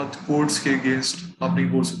 उसके बाद कोर्ट्स के अगेंस्ट आप नहीं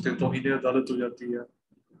बोल सकते, तौहीन अदालत हो जाती है,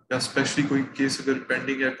 या स्पेशली कोई केस अगर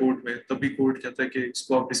पेंडिंग है कोर्ट में, तभी कोर्ट कहता है कि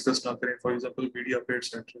इसको आप डिस्कस ना करें, फॉर एग्जांपल मीडिया पे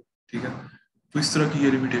एटसेट्रा। ठीक है, तो इस तरह की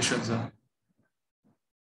ये लिमिटेशंस हैं।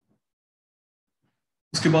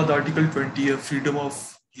 उसके बाद आर्टिकल 20 है फ्रीडम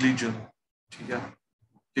ऑफ रिलीजन। ठीक है,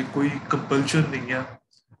 कि कोई कंपल्शन नहीं है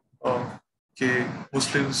कि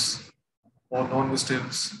मुस्लिम्स और नॉन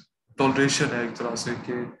मुस्लिम्स, टॉलरेशन है एक तरह से,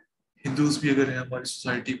 कि हिंदूज भी अगर हैं हमारी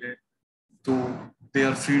सोसाइटी में तो they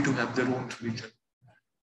are free to have their own religion.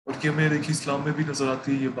 और कि हमें देखिए इस्लाम में भी नजर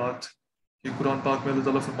आती है ये बात, कि कुरान पाक में अल्लाह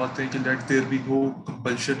ताला फरमाते हैं कि late there be no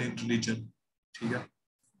compulsion in religion. ठीक है।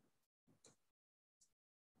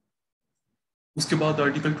 उसके बाद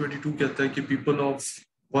आर्टिकल 22 कहता है कि people of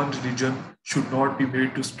one religion should not be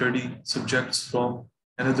made to study subjects from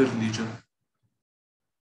another religion.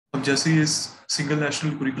 अब जैसे ये सिंगल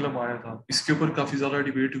नेशनल कुरिकुलम आया था, इसके ऊपर काफ़ी ज़्यादा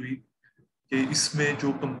डिबेट हुई कि इसमें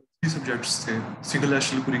जो कंपल्सरी सब्जेक्ट्स थे सिंगल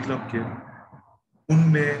नेशनल कुरिकुलम के,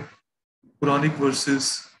 उनमें कुरानिक वर्सेस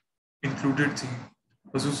इंक्लूडेड थी,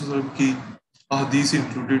 रसूल सल्लल्लाहु अलैहि वसल्लम की अहदीस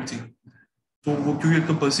इंक्लूडेड थी। तो वो क्योंकि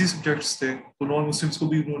कंपल्सरी सब्जेक्ट्स थे तो नॉन मुस्लिम्स को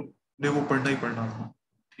भी उन्होंने वो पढ़ना ही पढ़ना था।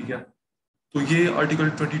 ठीक है, तो ये आर्टिकल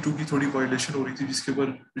 22 की थोड़ी वायलेशन हो रही थी, जिसके ऊपर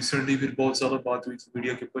रिसेंटली फिर बहुत ज़्यादा बात हुई थी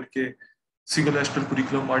मीडिया के ऊपर के सिंगल नेशनल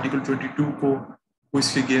कुरिकुलम आर्टिकल 22 को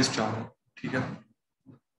इसके अगेंस्ट जा रहा है। ठीक है,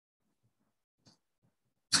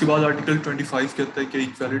 उसके बाद आर्टिकल 25 कहता है कि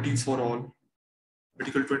इक्वालिटी फॉर ऑल।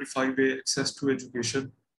 आर्टिकल 25 है एक्सेस टू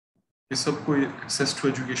एजुकेशन, ये सबको एक्सेस टू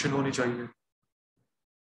एजुकेशन होनी चाहिए।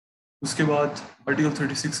 उसके बाद आर्टिकल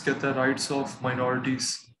 36 कहता है राइट्स ऑफ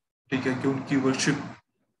माइनॉरिटीज। ठीक है, कि उनकी वर्शिप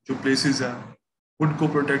जो प्लेसेस हैं उनको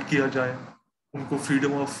प्रोटेक्ट किया जाए, उनको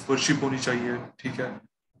फ्रीडम ऑफ वर्शिप होनी चाहिए। ठीक है,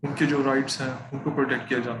 उनके जो राइट्स हैं उनको प्रोटेक्ट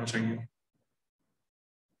किया जाना चाहिए।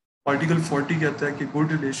 आर्टिकल 40 कहता है कि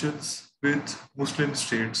good relations with Muslim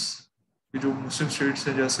states, ये जो मुस्लिम स्टेट्स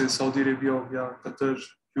हैं जैसे सऊदी अरेबिया हो गया, कतर,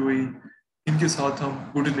 यूएई, इनके साथ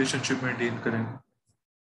हम गुड रिलेशनशिप मेंटेन करें।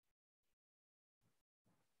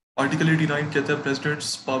 आर्टिकल 89 कहता है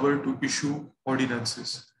presidents power to issue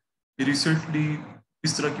ordinances. ये रिसेंटली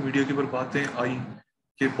इस तरह की मीडिया के ऊपर बातें आई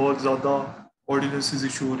कि बहुत ज़्यादा ऑर्डिनेंसेस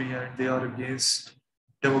इशू हो रही हैं, they are against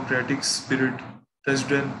democratic spirit,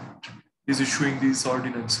 president is issuing these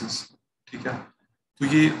ordinances. ठीक है, तो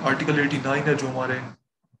ये आर्टिकल 89 है जो हमारे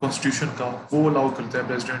कॉन्स्टिट्यूशन का, वो अलाउ करता है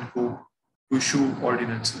प्रेसिडेंट को टू इशू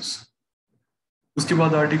ऑर्डिनेंसेस। उसके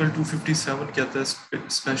बाद आर्टिकल 257 कहता है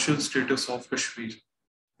स्पेशल स्टेटस ऑफ कश्मीर,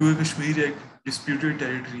 क्योंकि कश्मीर एक डिस्प्यूटेड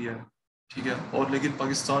टेरिटरी है। ठीक है, और लेकिन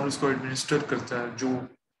पाकिस्तान उसको एडमिनिस्टर करता है, जो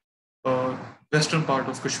वेस्टर्न पार्ट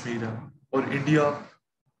ऑफ कश्मीर है, और इंडिया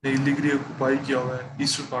ने इलीगली ऑक्युपाई किया हुआ है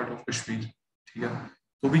ईस्टर्न पार्ट ऑफ कश्मीर। ठीक है,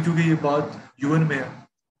 तो भी क्योंकि ये बात यूएन में है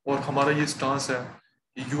और हमारा ये स्टांस है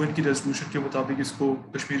कि यूएन की रेजोल्यूशन के मुताबिक इसको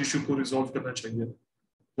कश्मीर इशू को रिजॉल्व करना चाहिए,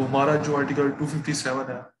 तो हमारा जो आर्टिकल 257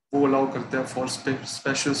 है वो अलाउ करता है for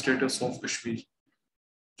special status of Kashmir.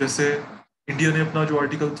 जैसे इंडिया ने अपना जो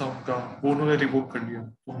आर्टिकल था उनका वो उन्होंने रिवोक कर लिया,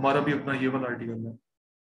 तो हमारा भी अपना ये वाला आर्टिकल है।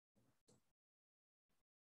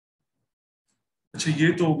 अच्छा,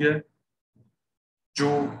 ये तो हो गया जो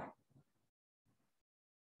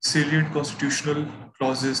सेलिएंट कॉन्स्टिट्यूशनल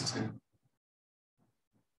क्लॉजेस थे।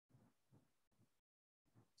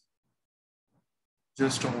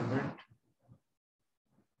 Just a moment.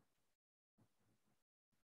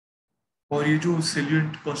 और ये जो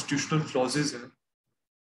सेलिएंट कॉन्स्टिट्यूशनल क्लॉजेस हैं,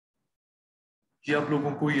 ये आप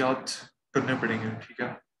लोगों को याद करने पड़ेंगे। ठीक है,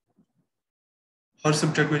 हर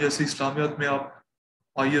सब्जेक्ट में जैसे इस्लामियात में आप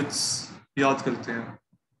आयत्स याद करते हैं,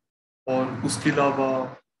 और उसके अलावा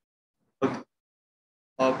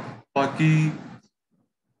आप बाकी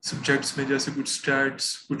सब्जेक्ट्स में जैसे कुछ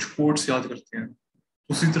स्टैट्स, कुछ कोड्स याद करते हैं,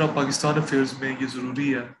 उसी तरह पाकिस्तान अफेयर्स में ये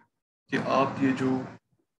ज़रूरी है कि आप ये जो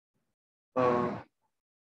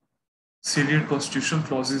सेलिएंट कॉन्स्टिट्यूशनल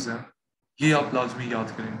क्लॉजेज हैं ये आप लाजमी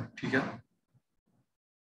याद करें। ठीक है,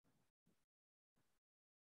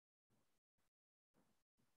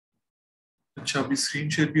 अच्छा, अभी स्क्रीन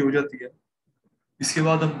शेयर भी हो जाती है। इसके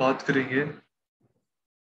बाद हम बात करेंगे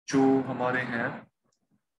जो हमारे हैं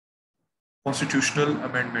कॉन्स्टिट्यूशनल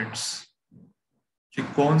अमेंडमेंट्स, कि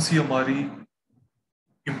कौन सी हमारी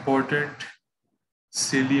इंपॉर्टेंट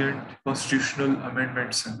सेलिएंट कॉन्स्टिट्यूशनल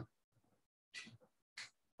अमेंडमेंट्स हैं।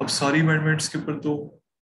 अब सारी अमेंडमेंट्स के ऊपर तो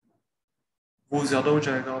वो ज़्यादा हो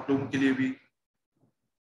जाएगा आप लोगों के लिए भी,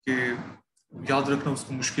 कि याद रखना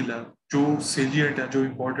उसको मुश्किल है। जो सेलिएंट है, जो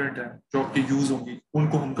इम्पोर्टेंट है, जो आपके यूज होंगी,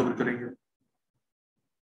 उनको हम कवर करेंगे।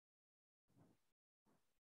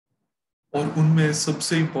 और उनमें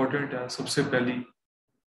सबसे इम्पोर्टेंट है, सबसे पहली,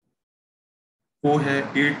 वो है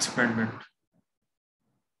एट्थ अमेंडमेंट।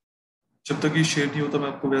 जब तक ये शेयर नहीं होता मैं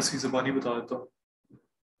आपको वैसे ही जबानी बता देता हूँ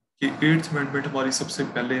कि एट्थ अमेंडमेंट हमारी सबसे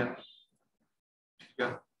पहले है। ठीक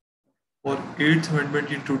है, और एट्थ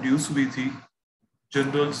अमेंडमेंट इंट्रोड्यूस हुई थी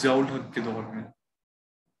जनरल जियाउल हक के दौर में।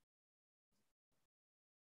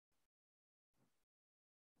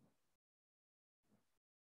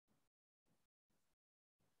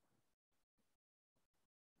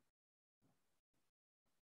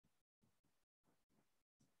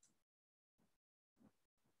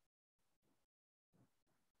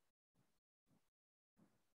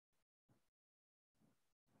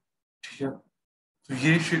 ठीक है, तो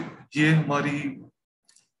ये हमारी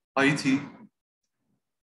आई थी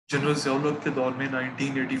जनरल जियाउल हक के दौर में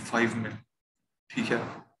 1985 में। ठीक है,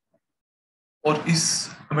 और इस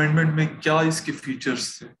अमेंडमेंट में क्या इसके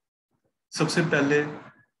फीचर्स थे। सबसे पहले,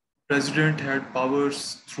 president had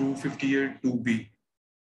powers through 58(2)(b।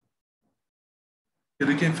 ये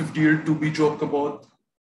देखिए 58(2)(b जो आपका बहुत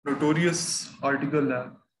नोटोरियस आर्टिकल है,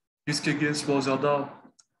 जिसके अगेंस्ट बहुत ज़्यादा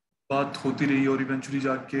बात होती रही और इवेंचुअली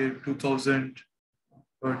जाके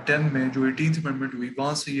 2010 में जो 18th अमेंडमेंट हुई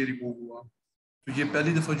वहां से ये रिमूव हुआ। तो ये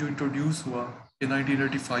पहली दफ़ा जो इंट्रोड्यूस हुआ ये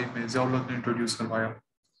 1985 में ज़ियाउल हक ने इंट्रोड्यूस करवाया।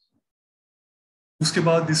 उसके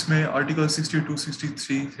बाद इसमें आर्टिकल 62,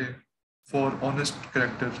 63 थे फॉर ऑनेस्ट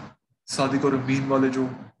कैरेक्टर, सादिक और अमीन वाले जो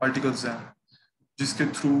आर्टिकल्स हैं, जिसके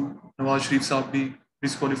थ्रू नवाज शरीफ साहब भी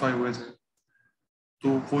डिस्क्वालीफाई हुए थे। तो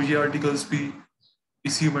वो ये आर्टिकल्स भी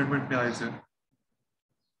इसी अमेंडमेंट में आए थे।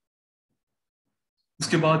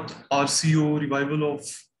 उसके बाद RCO, revival of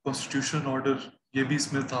constitution order, ये भी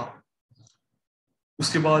इसमें था।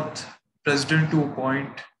 उसके बाद president to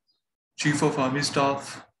appoint chief of army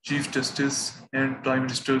staff, chief justice and prime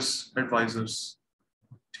ministers advisers.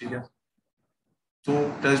 ठीक है, तो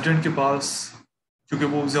प्रेसिडेंट के पास, क्योंकि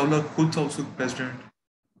वो ज़ियाउल हक खुद था उस वक्त प्रेसिडेंट,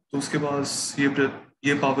 तो उसके पास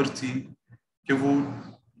ये पावर थी कि वो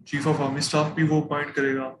चीफ ऑफ आर्मी स्टाफ भी वो अपॉइंट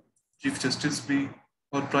करेगा, चीफ जस्टिस भी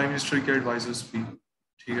और प्राइम मिनिस्टर के एडवाइजर्स भी।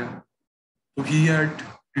 ठीक है, तो ही हैड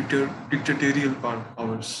डिक्टेटोरियल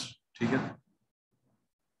पावर्स। ठीक है,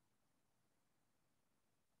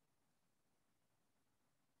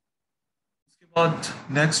 उसके बाद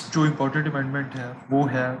नेक्स्ट जो इम्पोर्टेंट अमेंडमेंट है वो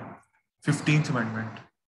है 15th अमेंडमेंट,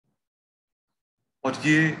 और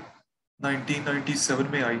ये 1997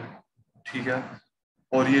 में आई। ठीक है,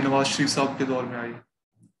 और ये नवाज शरीफ साहब के दौर में आई।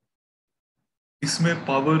 इसमें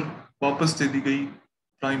पावर वापस दे दी गई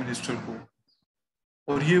प्राइम मिनिस्टर को।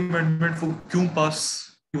 और ये अमेंडमेंट वो क्यों पास,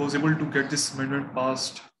 he was able to get this amendment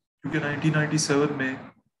passed, क्योंकि 1997 में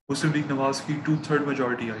मुस्लिम लीग नवाज की 2/3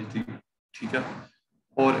 मेजोरिटी आई थी। ठीक है,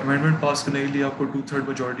 और अमेंडमेंट पास करने के लिए आपको 2/3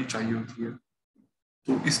 मेजोरिटी चाहिए होती है।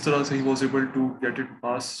 तो इस तरह से he was able to get it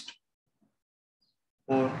passed.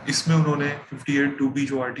 और इसमें उन्होंने 58(2)(b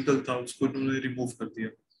जो आर्टिकल था उसको उन्होंने रिमूव कर दिया।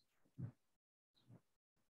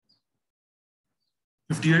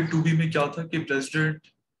 58(2)(b में क्या था कि प्रेसिडेंट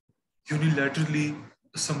यूनिलैटरली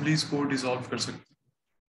असेंबलीज को डिसॉल्व कर सकते।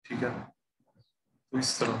 ठीक है, तो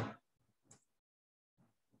इस तरह।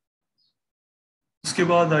 उसके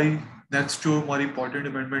बाद आई नेक्स्ट जो हमारी इंपॉर्टेंट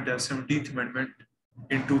अमेंडमेंट है, 17th अमेंडमेंट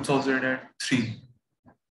इन 2003,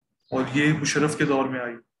 और ये मुशर्रफ के दौर में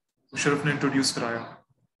आई। मुशर्रफ ने इंट्रोड्यूस कराया।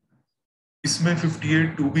 इसमें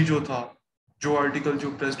 58(2)(b जो था, जो आर्टिकल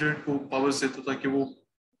जो प्रेसिडेंट को पावर्स देता था कि वो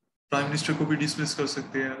प्राइम मिनिस्टर को भी डिसमिस कर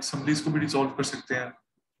सकते हैं, असेंबलीज को भी डिसॉल्व कर सकते हैं,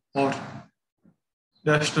 और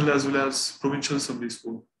national as well as provincial assemblies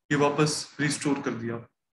को, ये वापस रिस्टोर कर दिया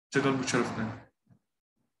जनरल मुशर्रफ ने।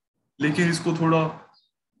 लेकिन इसको थोड़ा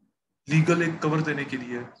लीगल एक कवर देने के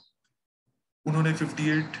लिए उन्होंने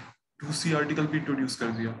 58(2)(c आर्टिकल भी इंट्रोड्यूस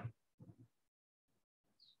कर दिया।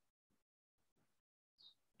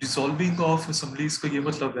 डिसॉल्विंग ऑफ असेंबलीज का ये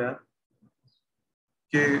मतलब है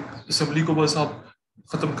कि असेंबली को बस आप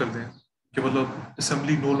खत्म कर दें, कि मतलब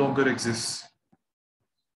असेंबली नो लॉन्गर एग्जिस्ट।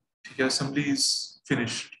 ठीक है, असेंबली इज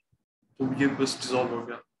फिनिश्ड, तो ये बस डिसॉल्व हो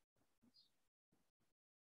गया।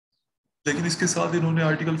 लेकिन इसके साथ इन्होंने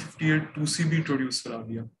आर्टिकल 58(2)(c भी इंट्रोड्यूस करा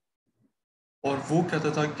दिया, और वो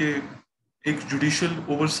कहता था कि एक जुडिशियल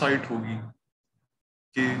ओवरसाइट होगी,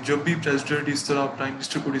 कि जब भी प्रेसिडेंट इस तरह प्राइम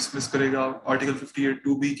मिनिस्टर को डिसमिस करेगा आर्टिकल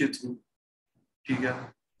 58(2)(b के थ्रू, ठीक है,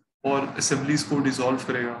 और असेंबलीज को डिसॉल्व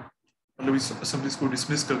करेगा, मतलब इस असेंबलीज को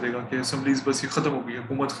डिसमिस कर देगा कि असेंबलीज बस ये खत्म हो गई है,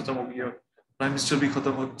 हुकूमत खत्म हो गई है, प्राइम मिनिस्टर भी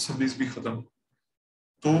खत्म और असेंबलीज भी खत्म,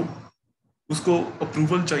 तो उसको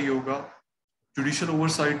अप्रूवल चाहिए होगा, जुडिशियल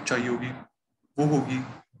ओवरसाइट चाहिए होगी, वो होगी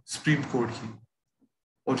सुप्रीम कोर्ट की।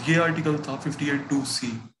 और ये आर्टिकल था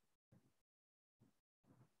 58(2)(c।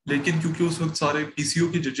 लेकिन क्योंकि उस वक्त सारे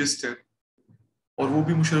PCO के जजेस थे और वो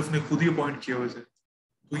भी मुशर्रफ ने खुद ही अपॉइंट किए हुए थे,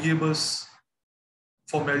 तो ये बस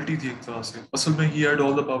फॉर्मेलिटी थी एक तरह से। असल में he had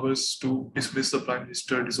all the powers to dismiss the prime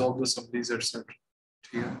minister, dissolve the assemblies etcetera.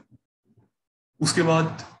 ठीक है, उसके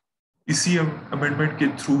बाद इसी अमेंडमेंट के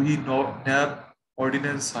थ्रू ही नैब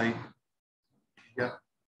ऑर्डिनेंस आई। ठीक है,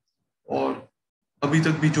 और अभी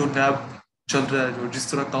तक भी जो नैब चल रहा है, जो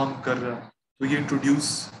जिस तरह काम कर रहा है, तो ये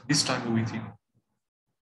इंट्रोड्यूस इस टाइम हुई थी।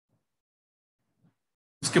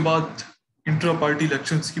 उसके बाद इंट्रा पार्टी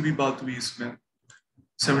इलेक्शंस की भी बात हुई इसमें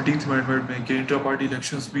 17th अमेंडमेंट में, कि इंट्रा पार्टी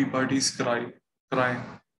इलेक्शंस भी पार्टीज कराएं।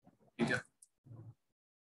 ठीक है,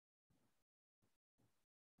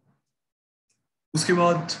 उसके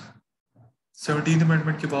बाद 17th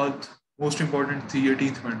अमेंडमेंट के बाद मोस्ट इंपॉर्टेंट थी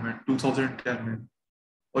 18th अमेंडमेंट 2010 में,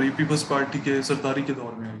 और ये पीपल्स पार्टी के सरदारी के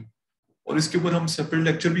दौर में आई। और इसके ऊपर हम सेपरेट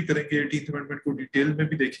लेक्चर भी करेंगे, 18th अमेंडमेंट को डिटेल में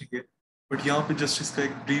भी देखेंगे। बट यहाँ पे जस्टिस का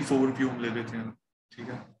एक ब्रीफ ओवरव्यू हम ले लेते हैं, ठीक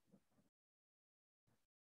है।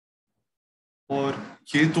 और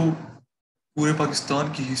ये तो पूरे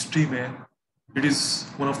पाकिस्तान की हिस्ट्री में it is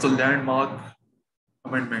one of the landmark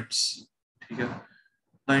amendments, ठीक है।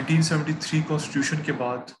 1973 कॉन्स्टिट्यूशन के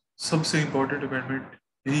बाद सबसे इम्पोर्टेंट अमेंडमेंट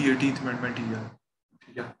यही 18th अमेंडमेंट ही है,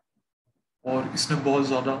 ठीक है। और इसने बहुत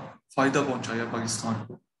ज़्यादा फायदा पहुंचाया पाकिस्तान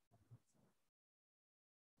को।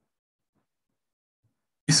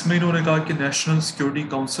 इसमें इन्होंने कहा कि नेशनल सिक्योरिटी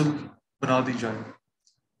काउंसिल बना दी जाए।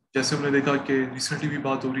 जैसे हमने देखा कि रिसेंटली भी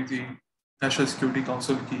बात हो रही थी नेशनल सिक्योरिटी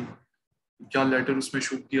काउंसिल की, क्या लेटर उसमें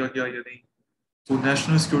शो किया गया या नहीं। तो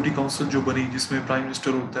नेशनल सिक्योरिटी काउंसिल जो बनी, जिसमें प्राइम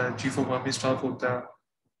मिनिस्टर होता है, चीफ ऑफ आर्मी स्टाफ होता है,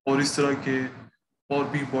 और इस तरह के और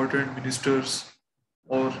भी इम्पोर्टेंट मिनिस्टर्स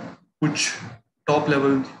और कुछ टॉप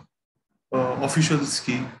लेवल ऑफिशियल्स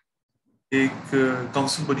की एक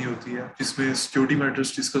काउंसिल बनी होती है, जिसमें सिक्योरिटी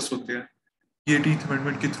मैटर्स डिस्कस होते हैं। ये 18th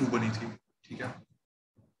अमेंडमेंट के थ्रू बनी थी, ठीक है।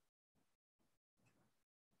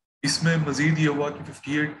 इसमें मजीद ये हुआ कि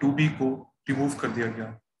 58(2)(b) को रिमूव कर दिया गया,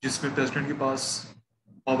 जिसमें प्रेसिडेंट के पास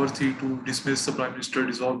पावर थी to dismiss the prime minister,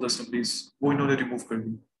 dissolve the assemblies, वो इन्होंने रिमूव कर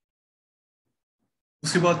दी।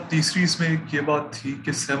 उसके बाद तीसरी इसमें एक ये बात थी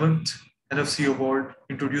कि 7th NFC अवार्ड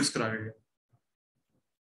इंट्रोड्यूस कराया गया।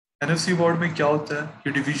 NFC अवार्ड में क्या होता है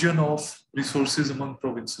कि division of resources among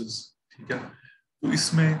provinces, ठीक है। तो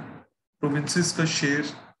इसमें प्रोविंसेस का शेयर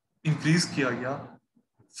इंक्रीज किया गया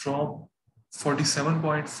फ्रॉम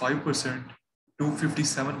 47.5% टू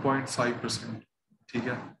 57.5%, ठीक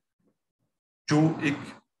है। जो एक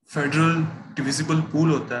फेडरल डिविजिबल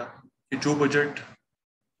पूल होता है कि जो बजट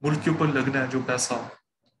मुल्क के ऊपर लगना है, जो पैसा,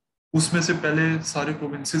 उसमें से पहले सारे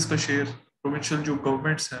प्रोविंसेस का शेयर, प्रोविंशियल जो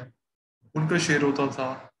गवर्नमेंट्स हैं उनका शेयर होता था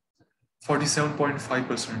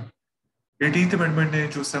 47.5%। 18th अमेंडमेंट ने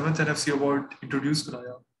जो 7th NFC अवार्ड इंट्रोड्यूस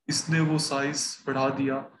कराया, इसने वो साइज बढ़ा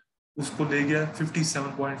दिया, उसको ले गया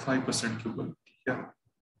 57.5% के ऊपर, ठीक है।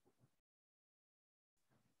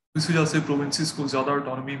 इस वजह से प्रोविंसेस को ज्यादा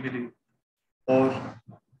ऑटोनॉमी मिली और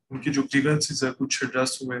उनकी जो ग्रीवेंसेस है कुछ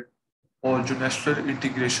एड्रेस हुए, और जो नेशनल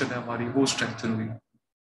इंटीग्रेशन है हमारी वो स्ट्रेंथन हुई।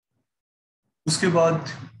 उसके बाद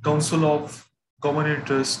council of common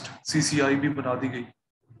interest CCI भी बना दी गई,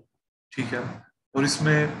 ठीक है। और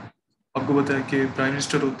इसमें आपको बताएं कि प्राइम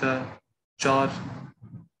मिनिस्टर होता है, 4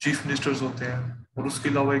 चीफ मिनिस्टर्स होते हैं, और उसके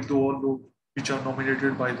अलावा एक दो और लोग which are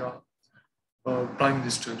nominated by the prime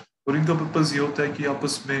minister. और इनका पर्पज ये होता है कि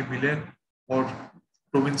आपस में मिलें और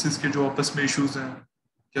प्रोविंसेस के जो आपस में इश्यूज हैं,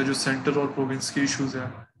 या जो सेंटर और प्रोविंस के इश्यूज हैं,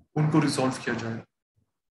 उनको रिजॉल्व किया जाए।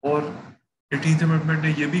 और 18th अमेंडमेंट ने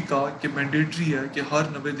यह भी कहा कि मैंडेटरी है कि हर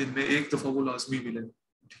 90 दिन में एक दफा वो लाजमी मिले,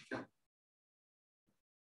 ठीक है।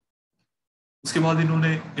 उसके बाद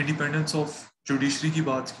इन्होंने इंडिपेंडेंस ऑफ जुडिशरी की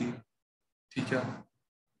बात की, ठीक है,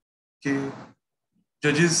 कि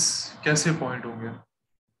जजेस कैसे अपॉइंट होंगे।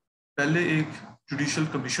 पहले एक जुडिशियल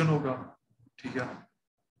कमीशन होगा, ठीक है,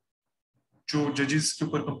 जो जजेस के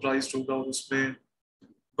ऊपर कंप्राइज्ड होगा, और उसमें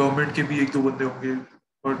गवर्नमेंट के भी एक दो बंदे होंगे,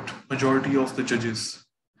 बट मेजॉरिटी ऑफ द जजेस,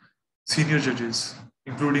 सीनियर जजेस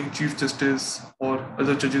इंक्लूडिंग चीफ जस्टिस और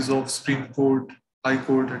अदर जजेस of supreme court, high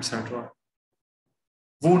court etcetera,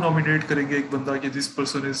 वो नॉमिनेट करेंगे एक बंदा कि this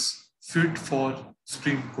person is fit for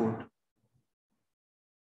supreme court.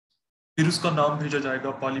 फिर उसका नाम भेजा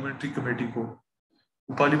जाएगा पार्लियामेंट्री कमेटी को।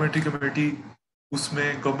 पार्लियामेंट्री कमेटी,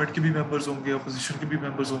 उसमें गवर्नमेंट के भी मेंबर्स होंगे, अपोजिशन के भी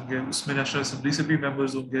मेंबर्स होंगे, उसमें नेशनल असेंबली से भी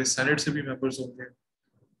मेंबर्स होंगे, सेनेट से भी मेंबर्स होंगे।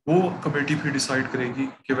 वो कमेटी फिर डिसाइड करेगी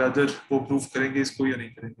कि वेदर वो अप्रूव करेंगे इसको या नहीं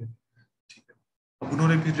करेंगे, ठीक है। अब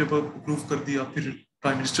उन्होंने फिर जब अप्रूव कर दिया, फिर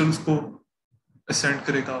प्राइम मिनिस्टर उसको असेंट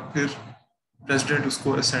करेगा, फिर प्रेसिडेंट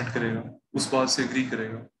उसको असेंट करेगा, उस बात से एग्री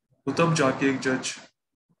करेगा, तो तब जाके एक जज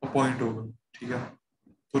अपॉइंट होगा, ठीक है।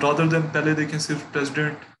 तो रादर देन पहले देखें सिर्फ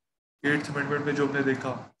प्रेसिडेंट, 8th अमेंडमेंट में जो हमने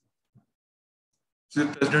देखा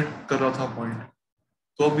सिर्फ प्रेसिडेंट कर रहा था अपॉइंट,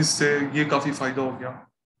 तो अब इससे ये काफी फायदा हो गया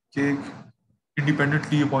कि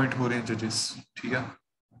इंडिपेंडेंटली अपॉइंट हो रहे हैं जजेस, ठीक है।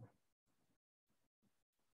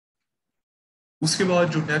 उसके बाद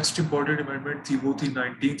जो नेक्स्ट इंपॉर्टेंट अमेंडमेंट थी वो थी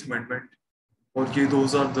 19th अमेंडमेंट, और ये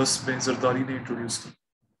 2010 में जरदारी ने इंट्रोड्यूस की।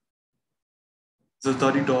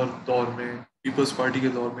 जरदारी दौर में, पीपल्स पार्टी के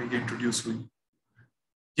दौर में ये इंट्रोड्यूस हुई।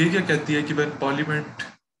 ये क्या कहती है कि when parliament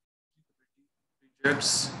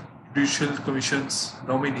rejects judicial commissions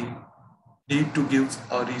nominee need to give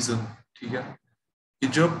a reason, ठीक है। कि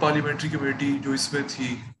जब पार्लियामेंट्री कमेटी जो इसमें थी,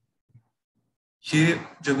 ये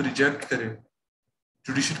जब रिजेक्ट करे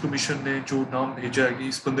जुडिशियल कमीशन ने जो नाम भेजा है कि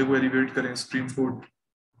इस बंदे को एलिवेट करें सुप्रीम कोर्ट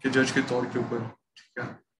के जज के तौर के ऊपर, ठीक है,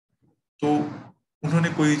 तो उन्होंने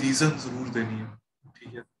कोई रीजन जरूर देनी है,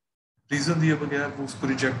 ठीक है। रीजन दिए बगैर वो उसको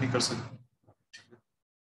रिजेक्ट नहीं कर सकते, ठीक है।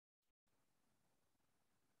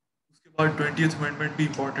 उसके बाद 20th अमेंडमेंट भी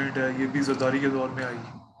इंपॉर्टेंट है, ये भी जरदारी के दौर में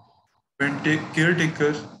आई। When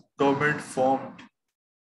caretaker government formed,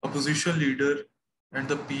 opposition leader and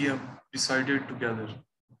the PM decided together।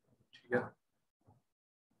 ठीक है,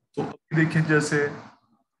 तो अभी देखें जैसे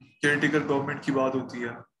केयरटेकर गवर्नमेंट की बात होती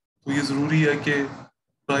है तो ये जरूरी है कि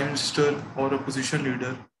प्राइम मिनिस्टर और अपोजिशन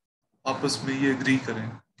लीडर आपस में ये एग्री करें।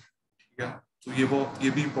 ठीक है, तो ये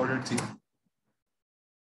भी इम्पोर्टेंट थी।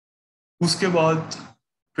 उसके बाद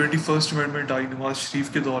 21st अमेंडमेंट आई नवाज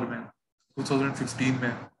शरीफ के दौर में 2015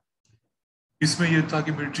 में। इसमें यह था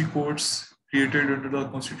कि military courts created under the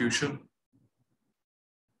constitution.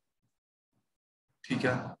 ठीक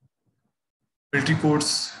है, मिलिट्री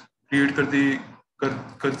कोर्ट्स क्रिएट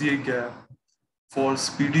कर दिए गया for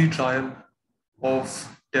speedy trial of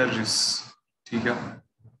terrorist. ठीक है,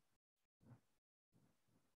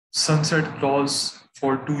 sunset clause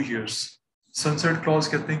for 2 years। Sunset clause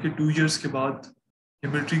कहते हैं कि 2 years के बाद ये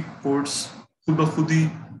मिलिट्री कोर्ट्स खुद ब खुद ही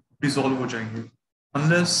डिसॉल्व हो जाएंगे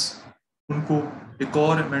अनलेस उनको एक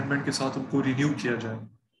और अमेंडमेंट के साथ उनको रिन्यू किया जाए।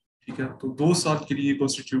 ठीक है, तो 2 साल के लिए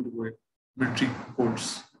कॉन्स्टिट्यूट हुए मिलिट्री कोर्ट्स।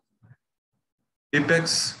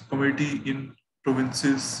 एपेक्स कमेटी इन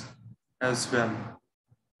प्रोविंसेस एज वेल।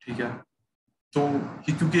 ठीक है, तो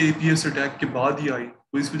ये क्योंकि एपीएस अटैक के बाद ही आई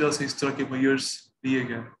तो इस वजह से इस तरह के मेयर्स लिए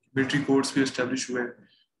गए, मिलिट्री कोर्ट्स भी एस्टेब्लिश हुए।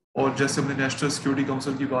 और जैसे हमने नेशनल सिक्योरिटी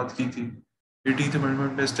काउंसिल की बात की थी, 18th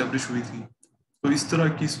अमेंडमेंट में एस्टेब्लिश हुई थी, तो इस तरह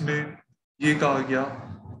की इसमें ये कहा गया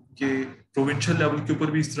कि प्रोविंशियल लेवल के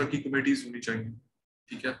ऊपर भी इस तरह की कमेटीज होनी चाहिए।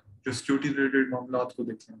 ठीक है, जो सिक्योरिटी रिलेटेड मामला को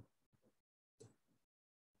देखें।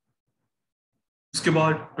 उसके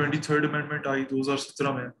बाद 23rd अमेंडमेंट आई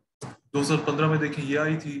 2017 में। 2015 में देखें ये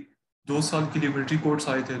आई थी, 2 साल के लिए मिलिट्री कोर्ट्स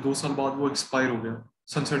आए थे, 2 साल बाद वो एक्सपायर हो गया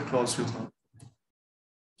सनसेट क्लॉज जो था।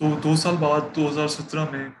 तो 2 साल बाद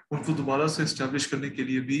 2017 में उनको दोबारा से इस्टेब्लिश करने के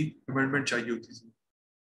लिए भी अमेंडमेंट चाहिए होती थी,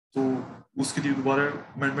 तो उसके लिए दोबारा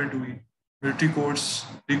अमेंडमेंट हुई। Military courts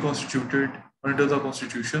reconstituted under the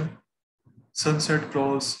constitution, sunset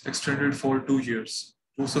clause extended for 2 years।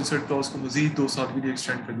 तो सनसेट क्लॉज को मजीद 2 साल के लिए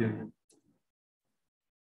एक्सटेंड कर दिया गया।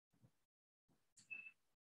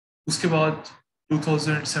 उसके बाद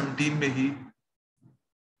 2017 में ही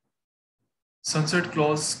सनसेट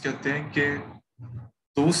क्लॉज कहते हैं कि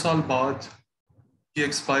 2 साल बाद ये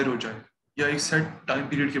एक्सपायर हो जाए या एक सेट टाइम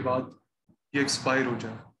पीरियड के बाद ये एक्सपायर हो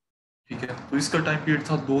जाए। ठीक है, तो इसका टाइम पीरियड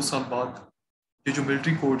था 2 साल बाद। ये जो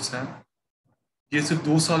मिलिट्री कोर्ट्स हैं ये सिर्फ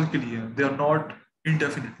 2 साल के लिए हैं, दे आर नॉट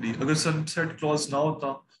इनडेफिनिटली। अगर सनसेट क्लॉज ना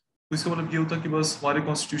होता तो इसका मतलब ये होता कि बस हमारे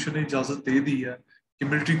कॉन्स्टिट्यूशन ने इजाजत दे दी है कि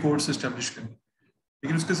मिलिट्री कोर्ट्स एस्टेब्लिश करें,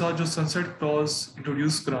 लेकिन उसके साथ जो सनसेट क्लॉज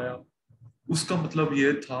इंट्रोड्यूस कराया उसका मतलब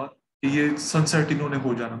ये था कि ये सनसेट इन्होंने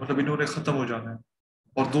हो जाना, मतलब इन्होंने खत्म हो जाना है।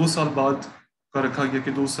 और 2 साल बाद का रखा गया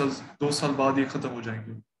कि 2 साल बाद ये खत्म हो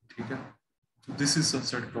जाएंगे। ठीक है, तो दिस इज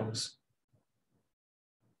सनसेट क्लॉज।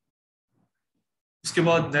 उसके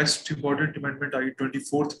बाद next important amendment I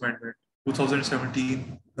 24th amendment 2017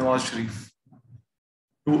 Nawaz Sharif,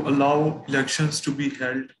 to allow elections to be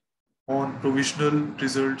held on provisional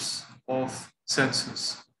results of census.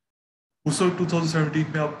 उस वक्त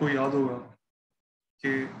 2017 में आपको याद होगा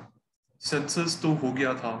कि सेंसस तो हो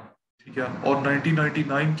गया था। ठीक है, और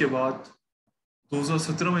 1999 के बाद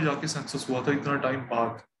 2017 में जाके सेंसस हुआ था, इतना टाइम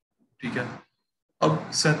बाद। ठीक है,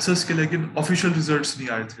 अब सेंसस के लेकिन ऑफिशियल रिजल्ट्स नहीं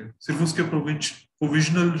आए थे, सिर्फ उसके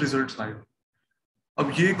प्रोविजनल रिजल्ट्स आए।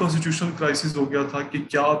 अब ये कॉन्स्टिट्यूशनल क्राइसिस हो गया था कि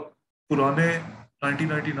क्या पुराने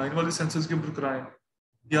 1999 वाले सेंसस के ऊपर कराएं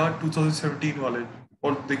या 2017 वाले।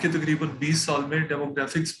 और देखिए तकरीबन 20 साल में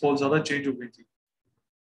डेमोग्राफिक्स बहुत ज्यादा चेंज हो गई थी,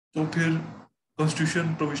 तो फिर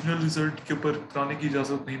कॉन्स्टिट्यूशन प्रोविजनल रिजल्ट के ऊपर कराने की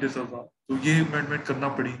इजाजत नहीं देता था, तो ये अमेंडमेंट करना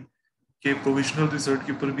पड़ी कि प्रोविजनल रिजल्ट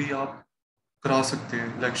के ऊपर भी आप करा सकते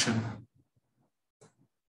हैं इलेक्शन।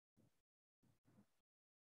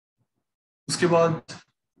 उसके बाद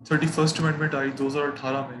 31st अमेंडमेंट आई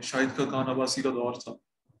 2018 में, शाहिद का खान अब्बासी का दौर था।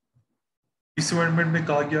 इस अमेंडमेंट में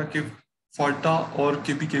कहा गया कि फाटा और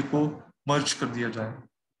केपीके को मर्ज कर दिया जाए।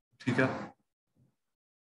 ठीक है,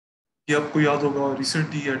 ये आपको याद होगा,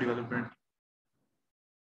 रिसेंट ही है डेवलपमेंट।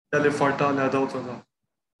 पहले फाटा अलहदा होता था,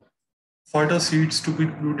 फाटा seats to be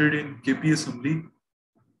included in KP assembly,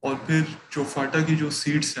 और फिर जो फाटा की जो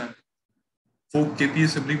सीट्स हैं वो केपी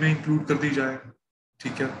असेंबली में इंक्लूड कर दी जाए।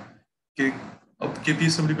 ठीक है, कि अब केपी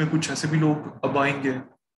असेंबली में कुछ ऐसे भी लोग अब आएंगे,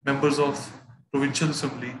 मेंबर्स ऑफ प्रोविंशियल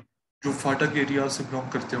असेंबली, जो फाटा के एरिया से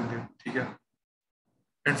बिलोंग करते होंगे। ठीक है,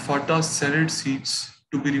 and Phata senate seats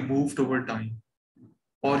to be removed over time.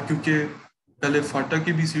 और क्योंकि पहले फाटा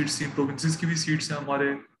की भी सीट्स थी, प्रोविंसेस की भी सीट्स हैं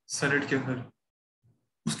हमारे सेनेट के अंदर,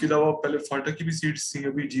 उसके अलावा पहले फाटा की भी सीट्स थी,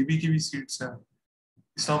 अभी जीबी की भी सीट्स हैं,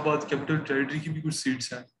 इस्लामाबाद कैपिटल टेरिटरी की भी कुछ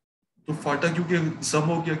सीट्स हैं। तो फाटा क्योंकि जम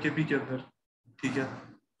हो गया केपी के अंदर, ठीक है,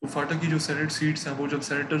 तो फाटा की जो सेनेट सीट्स हैं वो जब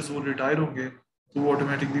सेनेटर्स वो रिटायर होंगे तो वो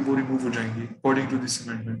ऑटोमेटिकली वो रिमूव हो जाएंगी अकॉर्डिंग टू दिस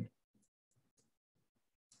अमेंडमेंट,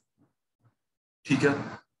 ठीक है।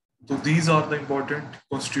 तो these are the important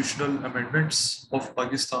constitutional amendments of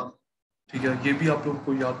Pakistan, ठीक है, ये भी आप लोगों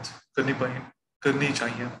को याद करनी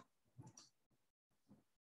चाहिए।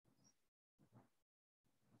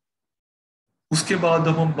 उसके बाद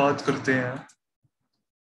अब हम बात करते हैं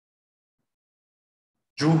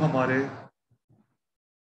जो हमारे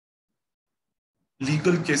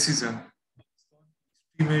लीगल केसेस हैं,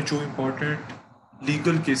 में जो इम्पोर्टेंट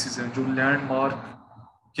लीगल केसेस हैं, जो लैंडमार्क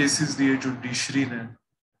केसेस दिए जुडिशरी ने,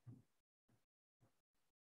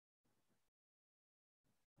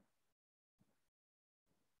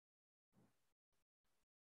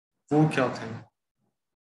 वो क्या थे।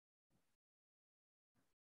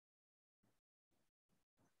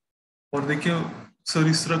 और देखिए सर,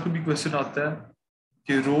 इस तरह का भी क्वेश्चन आता है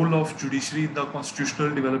कि role of judiciary in the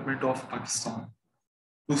constitutional development of Pakistan,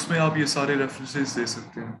 तो उसमें आप ये सारे रेफरेंसेस दे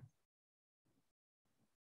सकते हैं।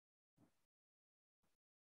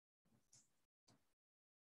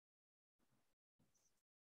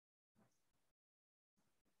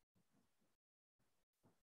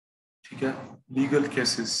 ठीक है, लीगल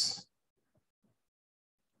केसेस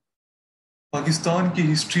पाकिस्तान की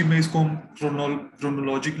हिस्ट्री में, इसको हम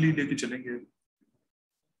क्रोनोलॉजिकली लेके चलेंगे।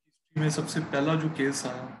 हिस्ट्री में सबसे पहला जो केस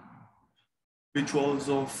आया which was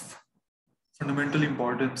of fundamental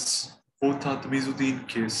importance, वो था तमीजुद्दीन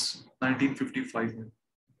केस 1955 में।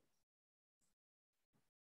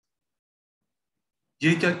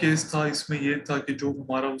 ये क्या केस था, इसमें ये था कि जो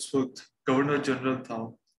हमारा उस वक्त गवर्नर जनरल था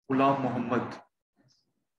गुलाम मोहम्मद,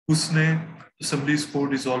 उसने असेंबलीज को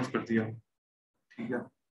डिसॉल्व कर दिया, ठीक है।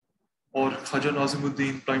 और ख्वाजा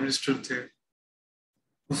नाजिमुद्दीन प्राइम मिनिस्टर थे,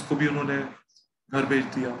 उसको भी उन्होंने घर भेज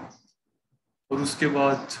दिया। और उसके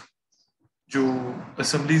बाद जो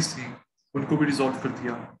असेंबलीज थी उनको भी डिसॉल्व कर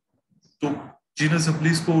दिया। तो जिन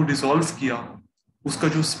असेंबलीज को डिसॉल्व किया, उसका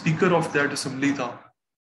जो स्पीकर ऑफ दैट असेंबली था,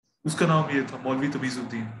 उसका नाम ये था मौलवी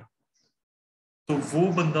तमीजुद्दीन। तो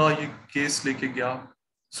वो बंदा ये केस लेके गया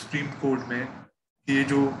सुप्रीम कोर्ट में कि ये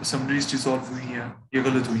जो असेंबलीज डिसॉल्व हुई हैं ये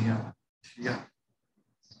गलत हुई हैं, ठीक है।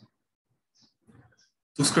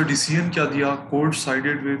 तो उसका डिसीजन क्या दिया, कोर्ट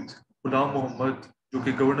साइडेड विद गुलाम मोहम्मद जो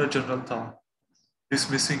कि गवर्नर जनरल था,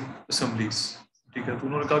 डिसमिसिंग असेंबलीज, ठीक है। तो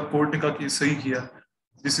उन्होंने कहा, कोर्ट ने कहा कि सही किया,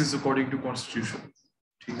 this is according to constitution,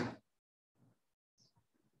 ठीक है।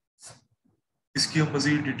 इसकी हम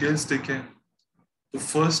मजीद डिटेल्स देखें तो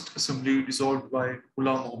फर्स्ट असेंबली डिसॉल्व बाय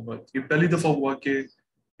गुलाम मोहम्मद, ये पहली दफा हुआ कि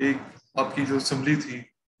एक आपकी जो असेंबली थी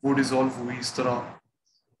वो डिसॉल्व हुई इस तरह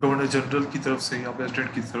गवर्नर जनरल की तरफ से या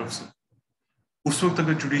प्रेसिडेंट की तरफ से। उस वक्त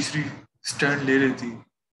अगर जुडिशरी स्टैंड ले लेती,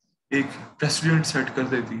 एक प्रेसिडेंट सेट कर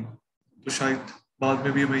देती, तो शायद बाद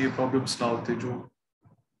में भी हमें ये प्रॉब्लम्स ना होते जो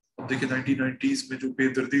अब देखिए 1990s में जो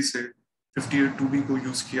बेदर्दी से 58 टू बी को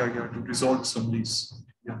यूज किया गया to dissolve assemblies.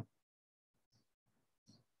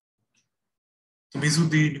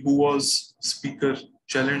 Tamizuddin who was speaker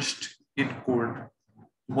challenged in court,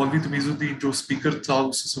 मौलवी तमीजुद्दीन जो स्पीकर था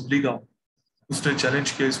उस असेंबली का, उसने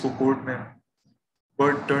चैलेंज किया इसको कोर्ट में,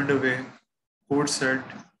 but turned away. Court said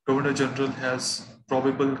governor general has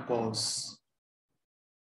probable cause,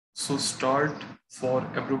 so start for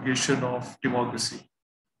abrogation of democracy।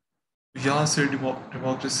 यहाँ से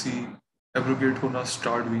डेमोक्रेसी एब्रोगेट होना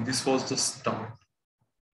स्टार्ट हुई, दिस वाज द स्टार्ट।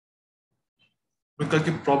 उनका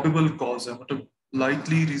कि प्रोबेबल कॉज है, मतलब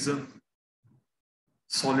लाइकली रीजन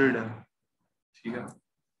सॉलिड है, ठीक है।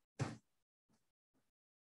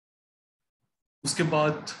 उसके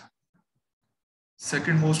बाद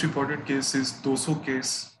second most important case is 200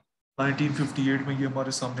 case 1958 में, ये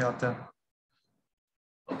हमारे सामने आता है।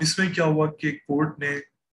 अब इसमें क्या हुआ कि कोर्ट ने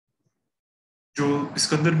जो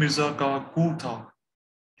इस्कंदर मिर्जा का कू था,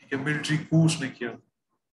 ठीक है, मिलिट्री कू उसने किया,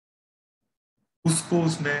 उसको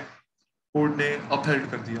उसने कोर्ट ने अपहेल्ड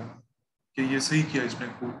कर दिया कि ये सही किया इसने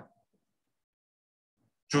कू।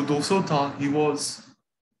 जो 200 था he was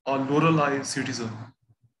a lauryl citizen,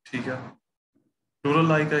 ठीक है,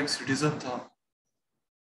 लोरल का एक सिटीजन था।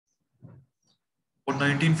 और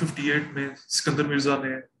 1958 में सिकंदर मिर्जा ने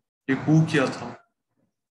एक कू किया था,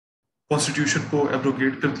 कॉन्स्टिट्यूशन को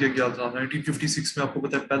एब्रोगेट कर दिया गया था। 1956 में आपको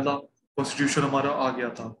पता है पहला कॉन्स्टिट्यूशन हमारा आ गया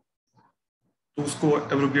था, तो उसको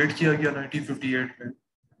एब्रोगेट किया गया 1958 में।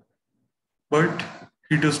 But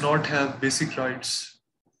he does not have basic rights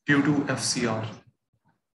due to FCR.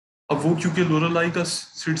 अब वो क्योंकि लोरल का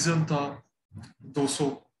सिटीजन था 200,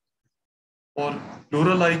 और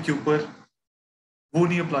लोरल के ऊपर वो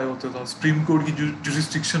नहीं अप्लाई होता था, सुप्रीम कोर्ट की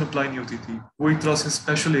जुरिस्डिक्शन अप्लाई नहीं होती थी, वो एक तरह से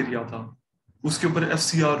स्पेशल एरिया था। उसके ऊपर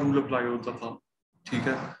FCR रूल अप्लाई होता था, ठीक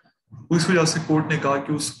है। उस वजह से कोर्ट ने कहा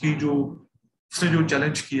कि उसने जो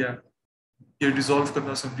चैलेंज किया है, ये डिसॉल्व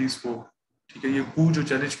करना असेंबलीज को, ठीक है, ये कू जो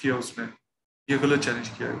चैलेंज किया उसने, ये गलत चैलेंज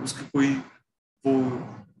किया है, उसकी कोई वो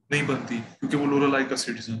नहीं बनती, क्योंकि वो लोरेलाई का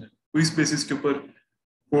सिटीजन है। तो इस बेसिस के ऊपर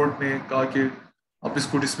कोर्ट ने कहा कि आप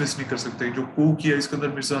इसको डिसमिस नहीं कर सकते, जो कू किया सिकंदर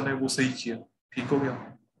मिर्जा ने वो सही किया, ठीक हो गया।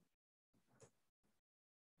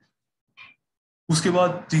 उसके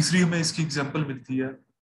बाद तीसरी हमें इसकी एग्जांपल मिलती है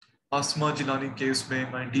आसमा जिलानी केस में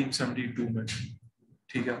 1972 में,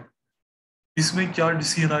 ठीक है। इसमें क्या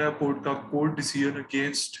डिसीजन आया कोर्ट का? Court decision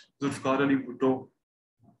against Zulfikar Ali Bhutto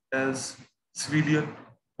as civilian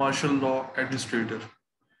martial law administrator.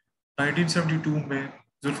 1972 में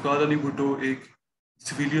जुल्फकार अली भुट्टो एक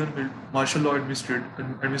सिविलियन मार्शल लॉ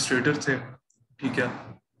एडमिनिस्ट्रेटर थे, ठीक है,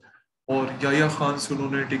 और याया खान से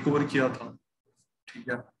उन्होंने टेक ओवर किया था, ठीक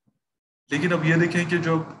है। लेकिन अब ये देखें कि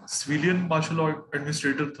जब सिविलियन मार्शल लॉ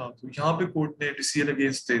एडमिनिस्ट्रेटर था तो यहाँ पे कोर्ट ने डिसीजन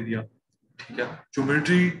अगेंस्ट दे दिया, ठीक है। जो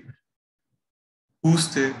मिलिट्री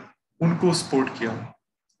कूस थे उनको सपोर्ट किया,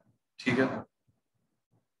 ठीक है।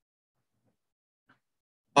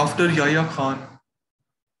 आफ्टर याया खान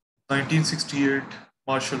 1968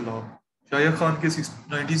 मार्शल लॉ, याया खान के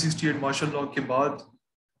 1968 मार्शल लॉ के बाद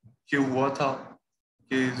ये हुआ था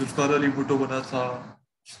कि जुल्फकार अली भुट्टो बना था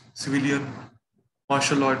civilian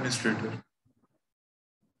martial law administrator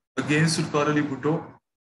against Zulfikar Ali Bhutto,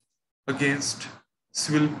 against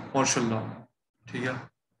civil martial law, ठीक है।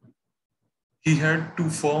 He had to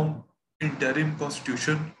form interim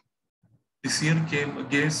constitution. Decision came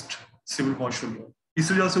against civil martial law.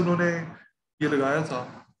 इस वजह से उन्होंने ये लगाया था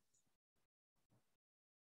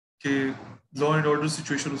कि लॉ एंड ऑर्डर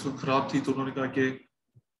सिचुएशन उसको खराब थी, तो उन्होंने कहा कि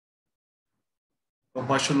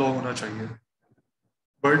मार्शल लॉ होना चाहिए।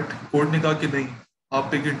 बट कोर्ट ने कहा कि नहीं,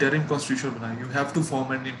 आप एक इंटरिम कॉन्स्टिट्यूशन बनाएं, you have to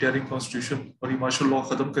form an interim constitution और ये मार्शल लॉ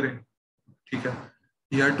खत्म करें, ठीक है।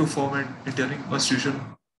 He had to form an interim constitution.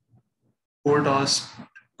 Court asked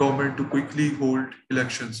government to quickly hold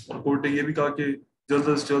elections, और कोर्ट ने यह भी कहा कि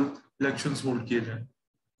जल्द से जल्द इलेक्शंस होल्ड किए जाएं,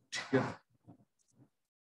 ठीक है।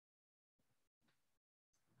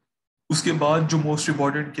 उसके बाद जो मोस्ट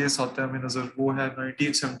इम्पोर्टेंट केस आता है हमें नजर, वो है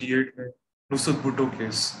 1978 में नुसरत भुट्टो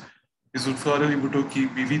केस। जुल्फिकार अली भुट्टो की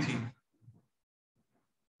बीवी थी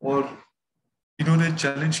और इन्होंने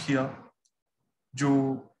चैलेंज किया जो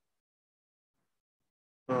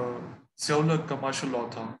सियाउल का मार्शल लॉ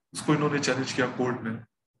था, उसको इन्होंने चैलेंज किया कोर्ट में।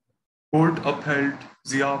 Court upheld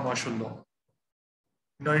Jiya martial law.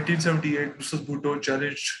 1978 Nusrat Bhutto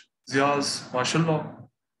challenged Zia's martial law.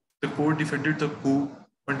 The court defended the coup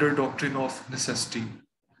under doctrine of necessity.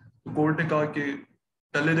 तो कोर्ट ने कहा कि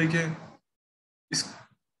पहले देखें इस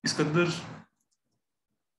इसकंदर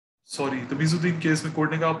तमीजुद्दीन केस में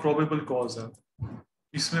कोर्ट ने कहा प्रोबेबल कॉज है।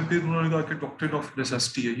 इसमें फिर उन्होंने कहा कि डॉक्ट्रिन ऑफ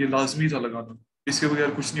नेसेसिटी है, ये लाजमी था लगाना, इसके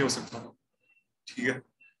बगैर कुछ नहीं हो सकता, ठीक है।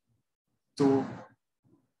 तो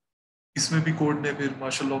इसमें भी कोर्ट ने फिर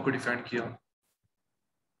मार्शल लॉ को डिफेंड किया।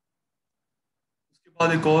 उसके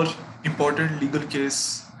बाद एक और important legal case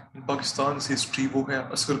in Pakistan से हिस्ट्री, वो है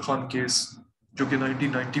असगर खान केस, जो कि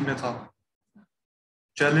 1990 में था।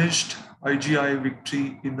 Challenged IGI victory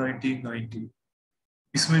in 1990।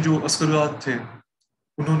 इसमें जो असगरात थे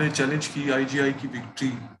उन्होंने चैलेंज की IGI की विक्ट्री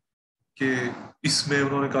के, इसमें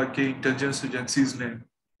उन्होंने कहा कि इंटेलिजेंस एजेंसीज ने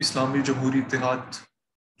इस्लामी जमहूरी इत्तेहाद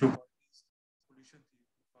जो कोलिशन थी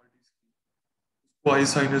पार्टीज की, वो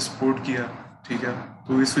ISI ने सपोर्ट किया, ठीक है।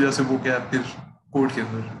 तो इस वजह से वो क्या है फिर कोर्ट के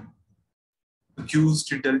अंदर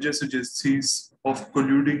accused intelligence agencies of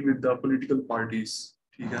colluding with the political parties,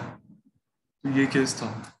 ठीक है। तो ये केस था।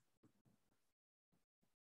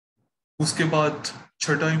 उसके बाद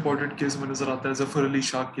छठा इंपॉर्टेंट केस में नजर आता है जफर अली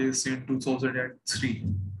शाह केस इन 2003।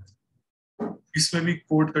 इसमें भी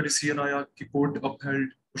कोर्ट का डिसीजन आया कि court upheld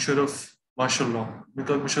Musharraf martial law,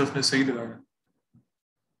 मतलब मुशर्रफ ने सही लगाया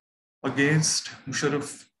अगेंस्ट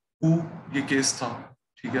मुशर्रफ को, ये केस था,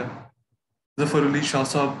 ठीक है। जफर अली शाह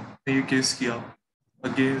साहब ने ये केस किया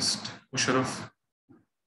against Musharraf,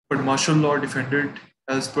 but martial law defended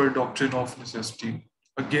as per doctrine of necessity.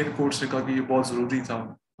 Again courts ने कहा कि ये बहुत जरूरी था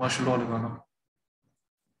मार्शल लॉ लगाना।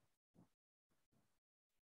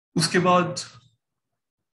 उसके बाद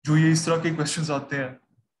जो ये इस तरह के क्वेश्चंस आते हैं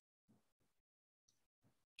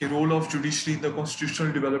कि role of judiciary in the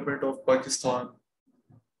constitutional development of Pakistan,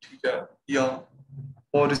 ठीक है, या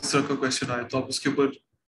और इस तरह का क्वेश्चन आए तो आप उसके ऊपर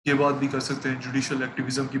ये बात भी कर सकते हैं, जुडिशियल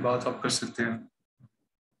एक्टिविज्म की बात आप कर सकते हैं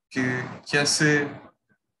कि कैसे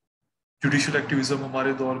जुडिशियल एक्टिविज्म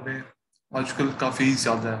हमारे दौर में आजकल काफ़ी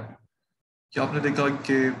ज़्यादा है। कि आपने देखा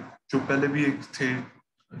कि जो पहले भी एक थे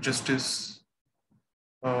जस्टिस,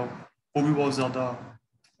 वो भी बहुत ज़्यादा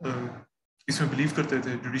इसमें बिलीव करते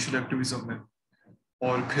थे, जुडिशल एक्टिविज्म में।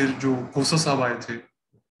 और फिर जो खोसा साहब आए थे,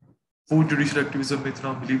 वो जुडिशल एक्टिविज्म में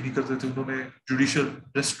इतना बिलीव नहीं करते थे, उन्होंने जुडिशल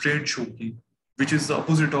रेस्ट्रेंट शो की, which is the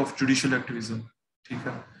opposite of judicial activism. ठीक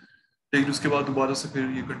है, लेकिन उसके बाद दोबारा से फिर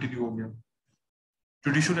ये कंटिन्यू हो गया।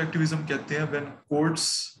 जुडिशल एक्टिविज्म कहते हैं when courts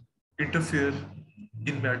interfere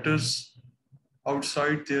in matters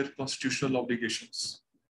outside there constitutional obligations.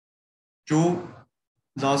 जो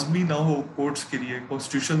लाजमी ना हो कोर्ट्स के लिए,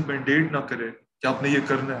 कॉन्स्टिट्यूशन मैंडेट ना करे कि आपने ये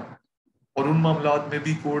करना है, और उन मामलात में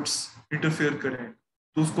भी कोर्ट्स इंटरफेयर करें,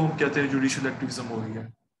 तो उसको हम कहते हैं जुडिशल एक्टिविज्म हो रही है।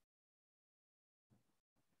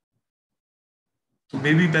 तो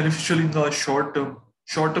may be beneficial in the short term,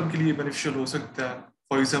 short term के लिए बेनिफिशियल हो सकता है।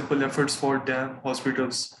 For example efforts for dam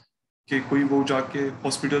hospitals, कि कोई वो जाके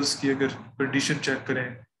हॉस्पिटल्स की अगर कंडीशन चेक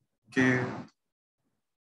करें कि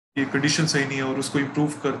ये कंडीशन सही नहीं है और उसको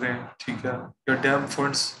इम्प्रूव कर दें, ठीक है, या डैम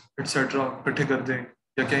फंड्स एक्सेट्रा इकट्ठे कर दें,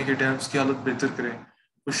 या कहें कि डैम्स की हालत बेहतर करें,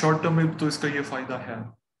 तो शॉर्ट टर्म में तो इसका ये फायदा है।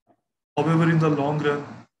 However, in the long run,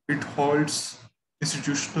 it halts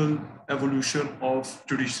institutional evolution of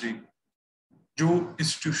judiciary. जो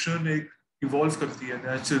इंस्टीट्यूशन एक इवॉल्व करती है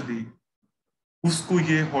नेचुरली, उसको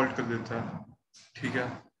ये हॉल्ट कर देता है। ठीक है,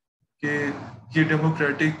 कि ये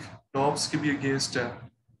डेमोक्रेटिक नॉर्म्स के भी अगेंस्ट है,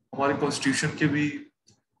 हमारे कॉन्स्टिट्यूशन के भी,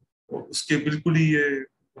 उसके बिल्कुल ही ये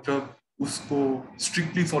मतलब उसको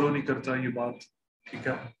स्ट्रिक्टली फॉलो नहीं करता ये बात। ठीक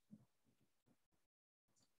है,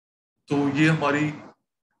 तो ये हमारी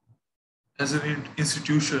एज एन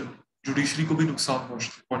इंस्टीट्यूशन जुडिशरी को भी नुकसान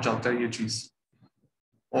पहुंचाता है ये चीज।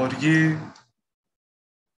 और ये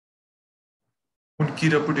उनकी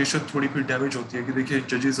रेपुटेशन थोड़ी फिर डैमेज होती है कि देखिए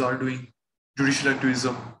जजेस आर डूइंग जुडिशल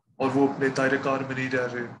एक्टिविज्म और वो अपने दायरेकार में नहीं रह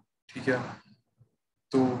रहे। ठीक है,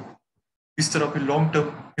 तो इस तरह फिर लॉन्ग टर्म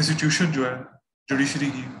इंस्टीट्यूशन जो है जुडिशरी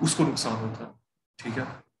की, उसको नुकसान होता है। ठीक है,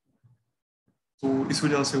 तो इस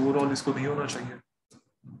वजह से ओवरऑल इसको नहीं होना चाहिए।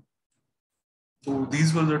 तो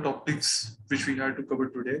these were the topics which we had to cover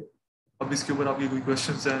today. अब इसके ऊपर आपके कोई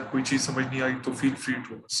क्वेश्चंस हैं, कोई चीज समझ नहीं आई तो फील फ्री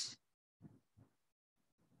टू आस्क।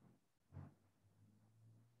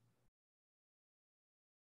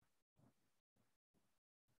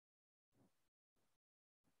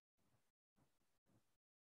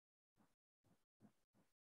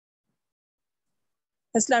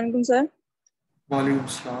 अस्सलाम वालेकुम सर। वालेकुम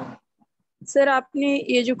सलाम। सर आपने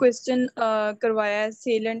ये जो क्वेश्चन करवाया है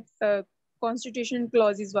सेलेंट कॉन्स्टिट्यूशन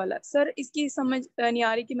क्लॉजेस वाला, सर इसकी समझ नहीं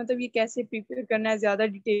आ रही कि मतलब ये कैसे प्रिपेयर करना है, ज्यादा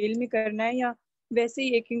डिटेल में करना है या वैसे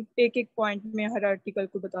ही एक एक पॉइंट में हर आर्टिकल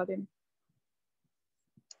को बता देना।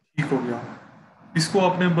 ठीक हो गया, इसको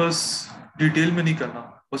आपने बस डिटेल में नहीं करना,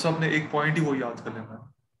 बस आपने एक पॉइंट ही वो याद कर लेना है,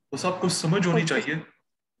 बस आपको समझ होनी ओके चाहिए।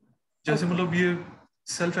 जैसे ओके मतलब ये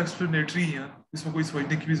सेल्फ एक्सप्लेनेटरी है, इसमें कोई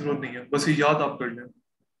समझने की भी जरूरत नहीं है, बस ये याद आप कर लें।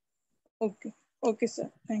 Okay okay sir,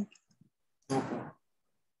 thank no problem.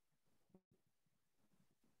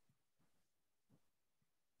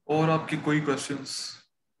 और आपके कोई क्वेश्चंस?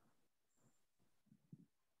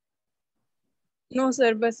 यू। नो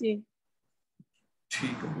सर, बस ये।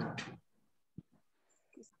 ठीक हो गया, ठीक।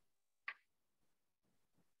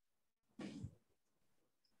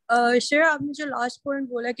 सर आपने जो लास्ट पॉइंट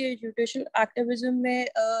बोला कि जुडिशल एक्टिविज्म में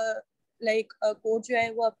लाइक कोर्ट जो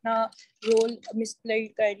है वो अपना रोल मिसप्ले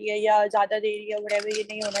कर रही है या ज्यादा दे रही है, whatever, ये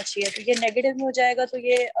नहीं होना चाहिए, तो ये नेगेटिव में हो जाएगा, तो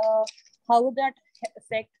ये how would that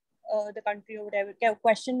affect the country और whatever? क्या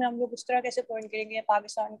क्वेश्चन में हम लोग उस तरह कैसे पॉइंट करेंगे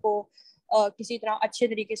पाकिस्तान को किसी तरह अच्छे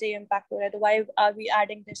तरीके से इम्पैक्ट हो रहा है, तो why are we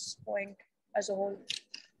adding this point as a whole?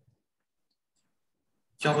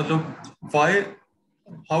 क्या मतलब why,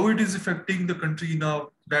 how it is affecting the country in a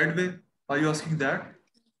bad way? Are you asking that?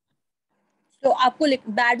 तो आपको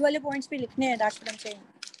बैड वाले पॉइंट्स भी लिखने हैं, that's what I am saying.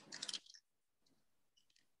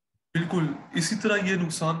 बिल्कुल इसी तरह ये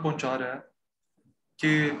नुकसान पहुंचा रहा है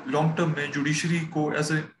कि लॉन्ग टर्म में जुडिशरी को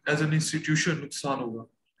एज एन इंस्टीट्यूशन नुकसान होगा।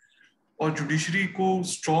 और जुडिशरी को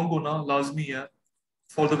स्ट्रांग होना लाजमी है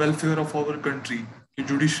for the welfare of our country, कि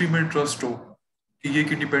जुडिशरी में ट्रस्ट हो कि ये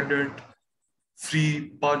एक इंडिपेंडेंट, फ्री,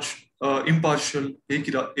 इम्पार्शियल एक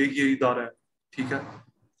ये इदारा है। ठीक है,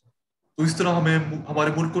 तो इस तरह हमें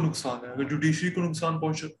हमारे मुल्क को नुकसान है, अगर जुडिशरी को नुकसान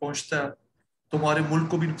पहुंचता है तो हमारे मुल्क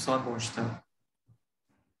को भी नुकसान पहुंचता है।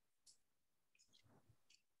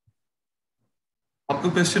 आपका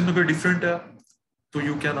क्वेश्चन अगर डिफरेंट है तो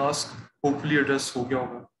you can ask, hopefully address हो गया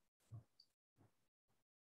होगा।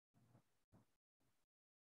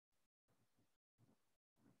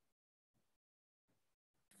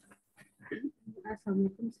 अस्सलाम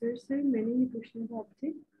वालेकुम सर। सर मैंने ये पूछना था आपसे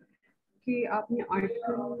कि आपने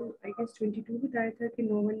आर्टिकल आई गेस 22 बताया था कि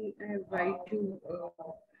no one have right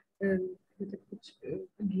to मतलब कुछ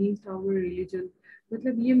अगेंस्ट आवर रिलीजन।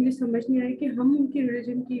 मतलब ये मुझे समझ नहीं आया कि हम उनके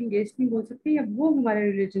रिलीजन की अगेंस्ट नहीं बोल सकते या वो हमारे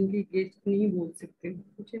रिलीजन की अगेंस्ट नहीं बोल सकते।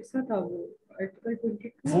 कुछ ऐसा था वो आर्टिकल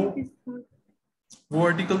 22 वो या किस था। वो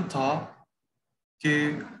आर्टिकल था कि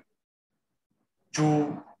जो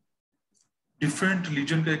डिफरेंट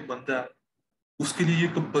रिलीजन का एक बंदा है उसके लिए ये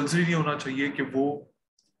कंपल्सरी नहीं होना चाहिए कि वो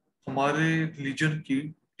हमारे रिलीजन की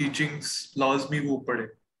टीचिंग्स लाजमी वो पढ़े।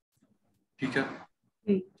 ठीक है,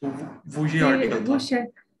 तो वो ये कि आर्टिकल वो था।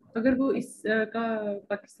 अगर वो इस का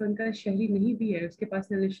पाकिस्तान का शहरी नहीं भी है, उसके पास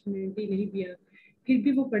नेशनलिटी नहीं भी है, फिर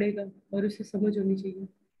भी वो पढ़ेगा और उसे समझ होनी चाहिए।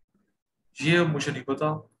 ये अब मुझे नहीं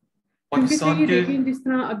पता क्योंकि सर पाकिस्तान ये के। देखिए, जिस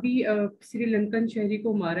तरह अभी श्रीलंकन शहरी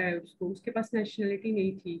को मारा है, उसको उसके पास नेशनलिटी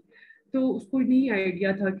नहीं थी, तो उसको नहीं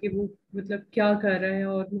आइडिया था कि वो मतलब क्या कर रहा है,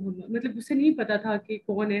 और मतलब उसे नहीं पता था कि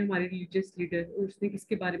कौन है हमारे रिलीजियस लीडर, और उसने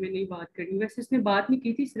किसके बारे में नहीं बात करी। वैसे उसने बात नहीं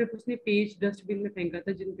की थी, सिर्फ उसने पेज डस्टबिन में फेंका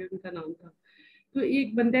था जिन पे उनका नाम था। तो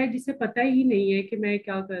एक बंदा है जिसे पता ही नहीं है कि मैं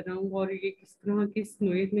क्या कर रहा हूँ और ये किस तरह किस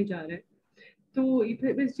नोयत में जा रहा है। तो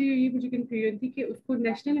बस ये मुझे कंफ्यूजन थी कि उसको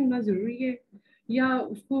नेशनल होना जरूरी है, या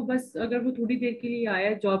उसको बस अगर वो थोड़ी देर के लिए आया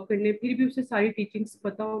है जॉब करने, फिर भी उसे सारी टीचिंग्स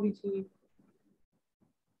पता होनी चाहिए।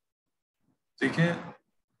 देखें,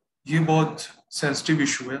 ये बहुत सेंसिटिव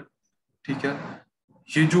इशू है। ठीक है,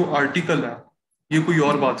 ये जो आर्टिकल है ये कोई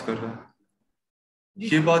और जी बात कर रहा है। जी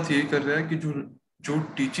ये सर। बात ये कर रहा है कि जो जो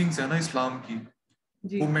टीचिंग्स है ना इस्लाम की,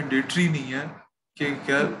 जी। वो मैंडेटरी नहीं है कि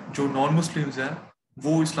क्या जो नॉन मुस्लिम्स हैं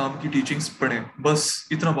वो इस्लाम की टीचिंग्स पढ़ें। बस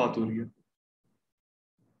इतना बात हो रही है।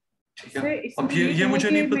 ठीक है, सर अब इसमें ये ये ये कहा मुझे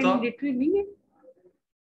कि नहीं पता। मैंडेटरी नहीं है।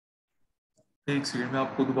 एक सेकंड, मैं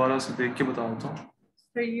आपको दोबारा से देख के बता देता हूँ।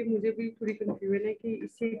 सर ये मुझे भी थोड़ी कंफ्यूजन है कि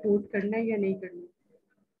इसे वोट करना है या नहीं करना।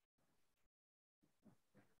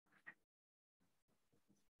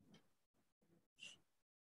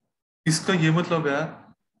 इसका ये मतलब है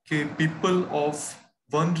कि people of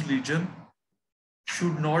one religion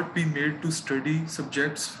should not be made to study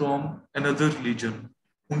subjects from another religion।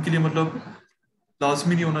 उनके लिए मतलब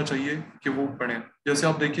लाजमी नहीं होना चाहिए कि वो पढ़ें। जैसे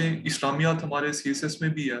आप देखें, इस्लामियात हमारे सीएसएस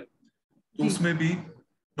में भी है, तो जी। उसमें भी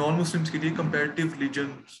नॉन मुस्लिम्स के लिए कंपैरेटिव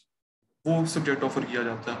रिलीजन वो सब्जेक्ट ऑफर किया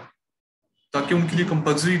जाता है, ताकि उनके लिए जी।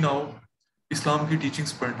 कंपल्सरी ना हो इस्लाम की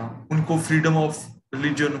टीचिंग्स पढ़ना, उनको फ्रीडम ऑफ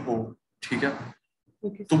रिलीजन हो। ठीक है,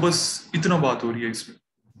 ओके तो सर। बस इतना बात हो रही है इसमें।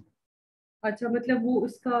 अच्छा, मतलब वो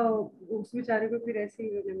उसका उस बेचारे को फिर ऐसे ही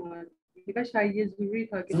उन्होंने मार दिया, शायद ये जरूरी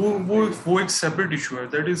था कि वो उसको वो पढ़े। वो एक सेपरेट इशू है,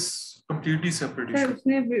 that is completely separate sir issue.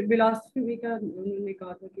 उसने बिलासपुर का उन्होंने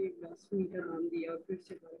कहा था कि बिलासपुर का नाम दिया और फिर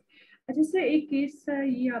से कहा। अच्छा सर, एक केस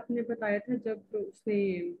ये आपने बताया था जब उसने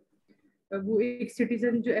वो एक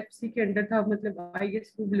सिटीजन जो एफसी के अंडर था, मतलब आई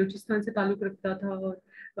गेस वो बलूचिस्तान से ताल्लुक रखता था,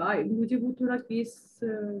 और मुझे वो थोड़ा केस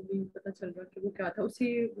नहीं पता चल रहा कि वो क्या था।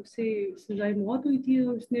 उसे उसे सजाए मौत हुई थी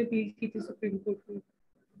और उसने अपील की थी सुप्रीम कोर्ट में,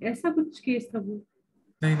 ऐसा कुछ केस था वो।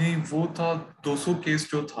 नहीं नहीं, वो था 200 केस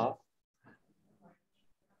जो था,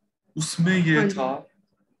 उसमें ये हाँ था जी।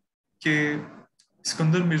 कि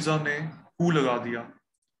सिकंदर मिर्जा ने कू लगा दिया,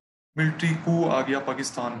 मिलिट्री कू आ गया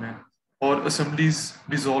पाकिस्तान में और असेंबलीज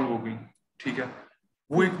डिसॉल्व हो गई। ठीक है,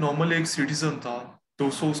 वो एक नॉर्मल एक सिटीजन था,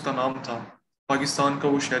 200 उसका नाम था, पाकिस्तान का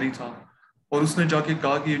वो शहरी था, और उसने जाके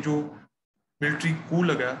कहा कि ये जो मिलिट्री कू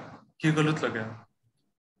लगा है ये गलत लगा है।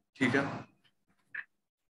 ठीक है,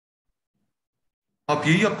 आप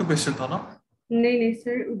यही आपका क्वेश्चन था ना? नहीं नहीं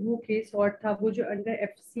सर, वो केस और था, वो जो अंडर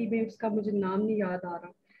एफसी में, उसका मुझे नाम नहीं याद आ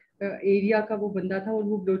रहा, एरिया का वो बंदा था और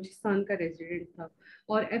वो बलूचिस्तान का रेजिडेंट था।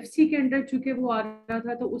 और एफसी के अंडर चूंकि वो आ रहा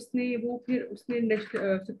था, तो उसने वो फिर उसने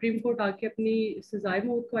सुप्रीम कोर्ट आके अपनी सजाए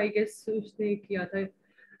मौत को आई गेस उसने किया था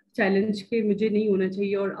चैलेंज के, मुझे नहीं होना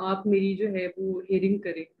चाहिए और आप मेरी जो है वो हियरिंग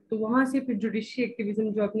करें। तो वहां से फिर जुडिशरी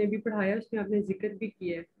एक्टिविज्म जो आपने भी पढ़ाया उसमें आपने जिक्र भी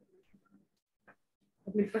किया है।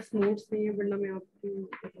 अब मेरे पास नोट्स नहीं है, वरना मैं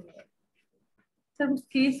आपको। सर उस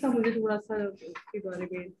केस का मुझे थोड़ा सा उसके बारे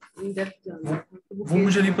में इन डेप्थ वो जानना था कि वो वो केस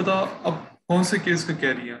मुझे नहीं क्या पता। था। अब कौन से केस का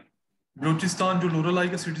कह रही है? बलूचिस्तान जो लोरलाई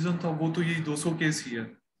का सिटीजन था वो तो यही 200 केस ही है।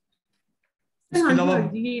 सर उसके हाँ जी, अलावा हाँ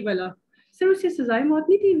जी, यही वाला। सर उसे सजाए मौत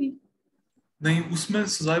नहीं थी हुई। नहीं, उसमें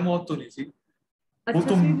सजाए मौत तो नहीं थी। वो अच्छा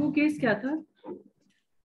तो सर, वो केस क्या था।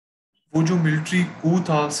 वो जो मिलिट्री कू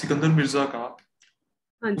था सिकंदर मिर्जा का,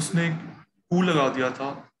 हाँ जी। उसने कू लगा दिया था,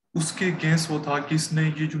 उसके अगेंस्ट वो था कि इसने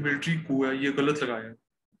ये जो मिलिट्री कू है ये गलत लगाया है।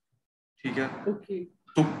 ठीक है, ओके।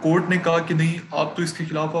 तो कोर्ट ने कहा कि नहीं, आप तो इसके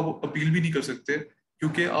खिलाफ आप अपील भी नहीं कर सकते,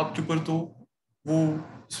 क्योंकि आपके ऊपर तो वो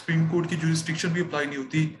सुप्रीम कोर्ट की जुरिस्डिक्शन भी अप्लाई नहीं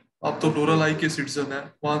होती। आप तो ओके लोरल आई ओके। के सिटीजन है,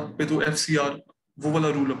 वहां पे तो एफसीआर वो वाला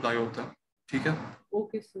रूल अप्लाई होता है। ठीक है,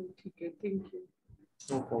 ओके सर, ठीक है, थैंक यू।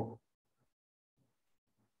 No problem.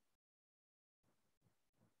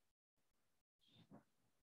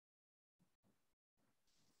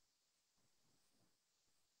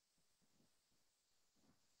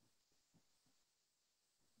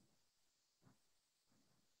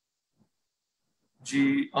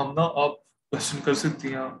 जी आमना, आप क्वेश्चन कर सकती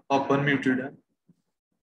हैं, आप अनम्यूटेड हैं।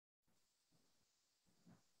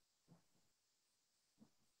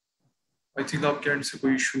 आई थिंक आपके एंड से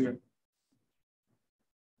कोई इशू है।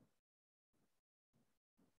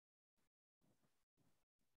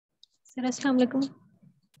 सर अस्सलाम वालेकुम।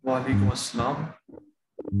 वालेकुम अस्सलाम।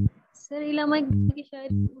 सर इलामा इकबाल की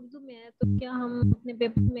शायरी उर्दू में है, तो क्या हम अपने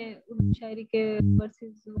पेपर में उर्दू शायरी के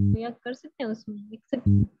वर्सेस याद कर सकते हैं, उसमें लिख सकते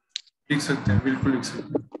हैं? लिख सकते हैं, बिल्कुल लिख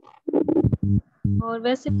सकते हैं। और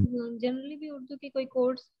वैसे जनरली भी उर्दू के कोई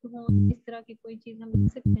कोर्स हो, इस तरह की कोई चीज हम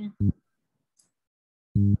लिख सकते हैं?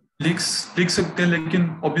 लिख लिख सकते हैं, लेकिन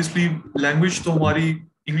ऑब्वियसली लैंग्वेज तो हमारी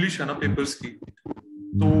इंग्लिश है ना पेपर्स की,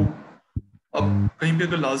 तो अब कहीं पे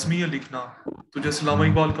अगर लाजमी है लिखना, तो जैसे लामा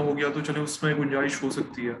इकबाल का हो गया तो चले उसमें गुंजाइश हो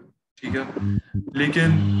सकती है, ठीक है, लेकिन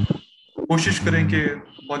कोशिश करें कि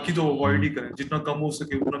बाकी तो अवॉइड ही करें, जितना कम हो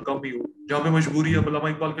सके उतना कम ही हो। जहाँ पे मजबूरी है, लामा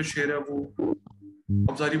इकबाल का शेर है वो,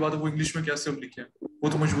 अब सारी बात है वो इंग्लिश में कैसे हम लिखें, वो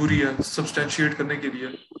तो मजबूरी है, सब्सटेंशिएट करने के लिए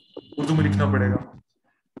उर्दू में लिखना पड़ेगा।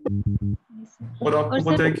 और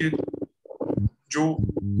आपको पता है कि जो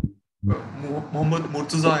मोहम्मद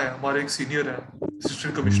मुर्तजा है, हमारे एक सीनियर है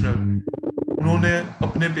असिस्टेंट कमिश्नर, उन्होंने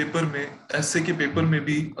अपने पेपर में, ऐसे के पेपर में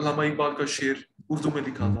भी अल्लामा इकबाल का शेर उर्दू में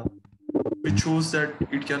लिखा था, which shows that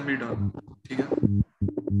it can be done, ठीक है।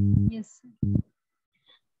 यस।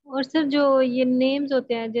 और सर जो ये नेम्स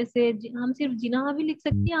होते हैं, जैसे हम सिर्फ जिनाह भी लिख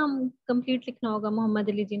सकते हैं, हम कंप्लीट लिखना होगा मोहम्मद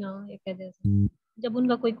अली जिनाह या क्या, जैसे जब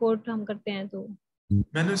उनका कोई कोट हम करते हैं तो?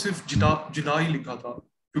 मैंने सिर्फ जिना ही लिखा था,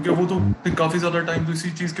 क्योंकि वो तो फिर काफी ज्यादा टाइम तो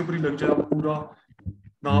इसी चीज के ऊपर ही लग जाए, आप पूरा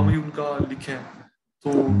नाम ही उनका लिखें,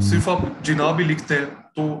 तो सिर्फ आप जिना भी लिखते हैं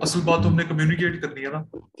तो असल बात तो हमने कम्युनिकेट करनी है ना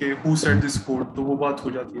कि हु सेड दिस कोड, तो वो बात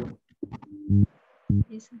हो जाती है।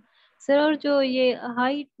 सर और जो ये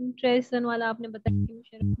हाई ट्रेसन वाला आपने बताया कि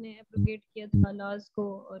मुशर्रफ ने एब्रोगेट किया था लॉज को,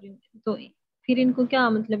 और तो फिर इनको क्या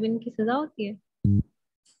मतलब, इनकी सजा होती है?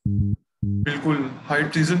 बिल्कुल, हाई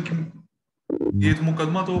ट्रीजन की, ये तो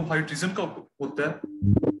मुकदमा तो हाई ट्रीजन का होता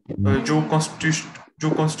है, जो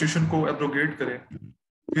कॉन्स्टिट्यूशन को एब्रोगेट करे।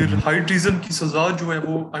 फिर हाई ट्रीजन की सजा जो है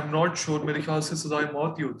वो आई एम नॉट श्योर, मेरे ख्याल से सजाए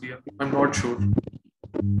मौत ही होती है, I am not sure.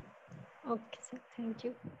 Okay sir, thank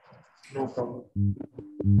you. No problem.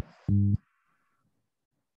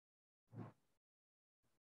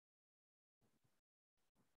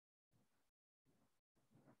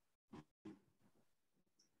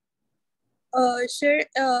 Sir,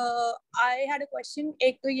 I had a question.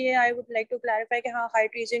 एक तो ये I would like to clarify कि हाँ हाई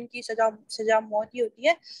ट्रीजन की सजा मौत ही होती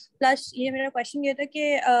है। प्लस ये मेरा क्वेश्चन ये था कि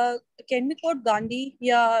can we quote गांधी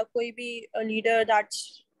या कोई भी leader that's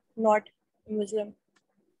not Muslim?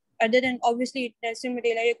 Other than obviously Nelson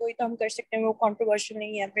Mandela ये कोई तो हम कर सकते हैं, वो controversial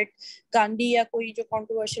नहीं है, but गांधी या कोई जो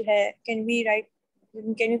controversial है, can we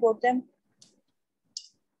quote them?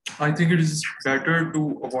 I think it is better to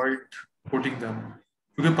avoid quoting them,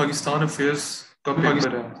 क्योंकि पाकिस्तान अफेयर्स का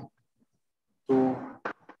पेपर है, तो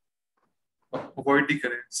अवॉइड ही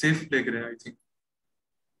करें, सेफ प्ले करें, आई थिंक।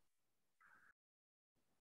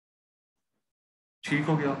 ठीक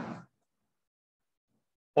हो गया।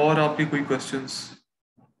 और आपके कोई क्वेश्चंस?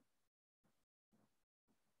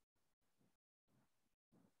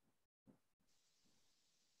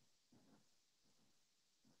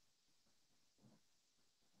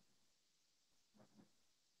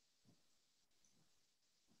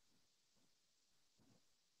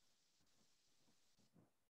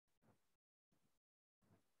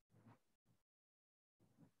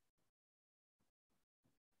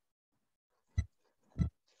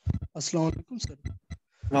 अस्सलाम वालेकुम सर।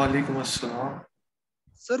 वालेकुम अस्सलाम।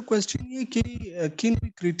 सर क्वेश्चन ये कि can we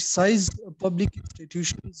criticise public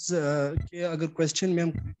institutions के अगर क्वेश्चन में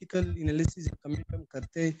हम क्रिटिकल एनालिसिस या कमेंट हम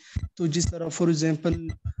करते हैं, तो जिस तरह फॉर एग्जांपल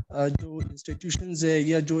जो इंस्टीट्यूशंस है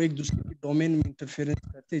या जो एक दूसरे के डोमेन में इंटरफेरेंस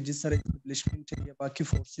करते हैं, जिस तरह एस्टेब्लिशमेंट है या बाकी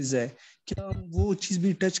फोर्सेस है, क्या हम वो चीज़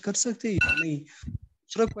भी टच कर सकते हैं या नहीं?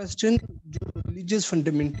 दूसरा क्वेश्चन, जो रिलीजियस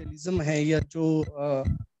फंडामेंटलिज्म है या जो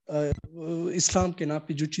इस्लाम के नाम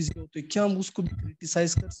पे जो चीज़ें होती है, क्या हम उसको भी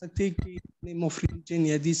क्रिटिसाइज कर सकते हैं कि नेम ऑफ रिलीजन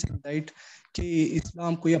या दिस एंड दैट कि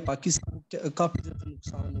इस्लाम को या पाकिस्तान को काफ़ी ज़्यादा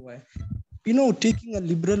नुकसान हुआ है, you know, taking a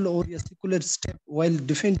liberal or a secular step while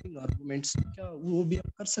defending arguments, क्या वो भी आप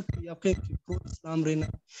कर सकते हैं, या कहीं प्रो इस्लाम रहना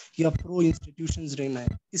है या प्रो इंस्टीट्यूशंस रहना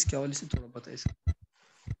है? इसके हवाले से थोड़ा बताइए सर।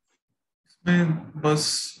 इसमें बस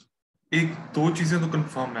एक दो चीजें तो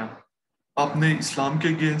कंफर्म है, आपने इस्लाम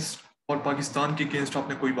के अगेंस्ट और पाकिस्तान के अगेंस्ट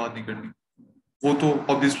आपने कोई बात नहीं करनी, वो तो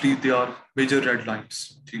obviously they are major red lines,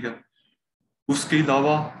 ठीक है। उसके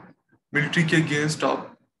अलावा मिलिट्री के अगेंस्ट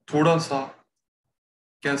आप थोड़ा सा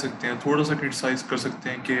कह सकते हैं, थोड़ा सा क्रिटिसाइज कर सकते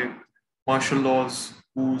हैं कि martial laws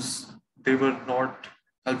they were not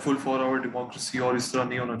helpful for our democracy और इस तरह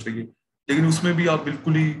नहीं होना चाहिए, लेकिन उसमें भी आप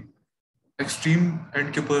बिल्कुल ही एक्सट्रीम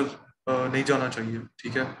एंड के ऊपर नहीं जाना चाहिए,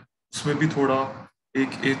 ठीक है। उसमें भी थोड़ा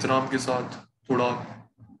एक एहतराम के साथ थोड़ा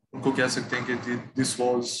उनको कह सकते हैं कि दिस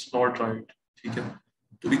वाज नॉट राइट, ठीक है,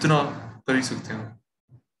 तो इतना कर ही सकते हैं।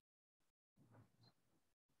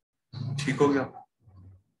 ठीक हो गया।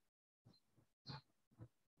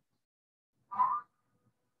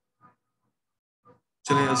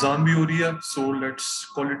 चलें, अजान भी हो रही है, so let's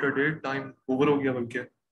call it a day, time over हो गया बल्कि।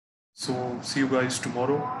 सो सी you guys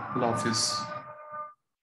tomorrow, Allah Hafiz.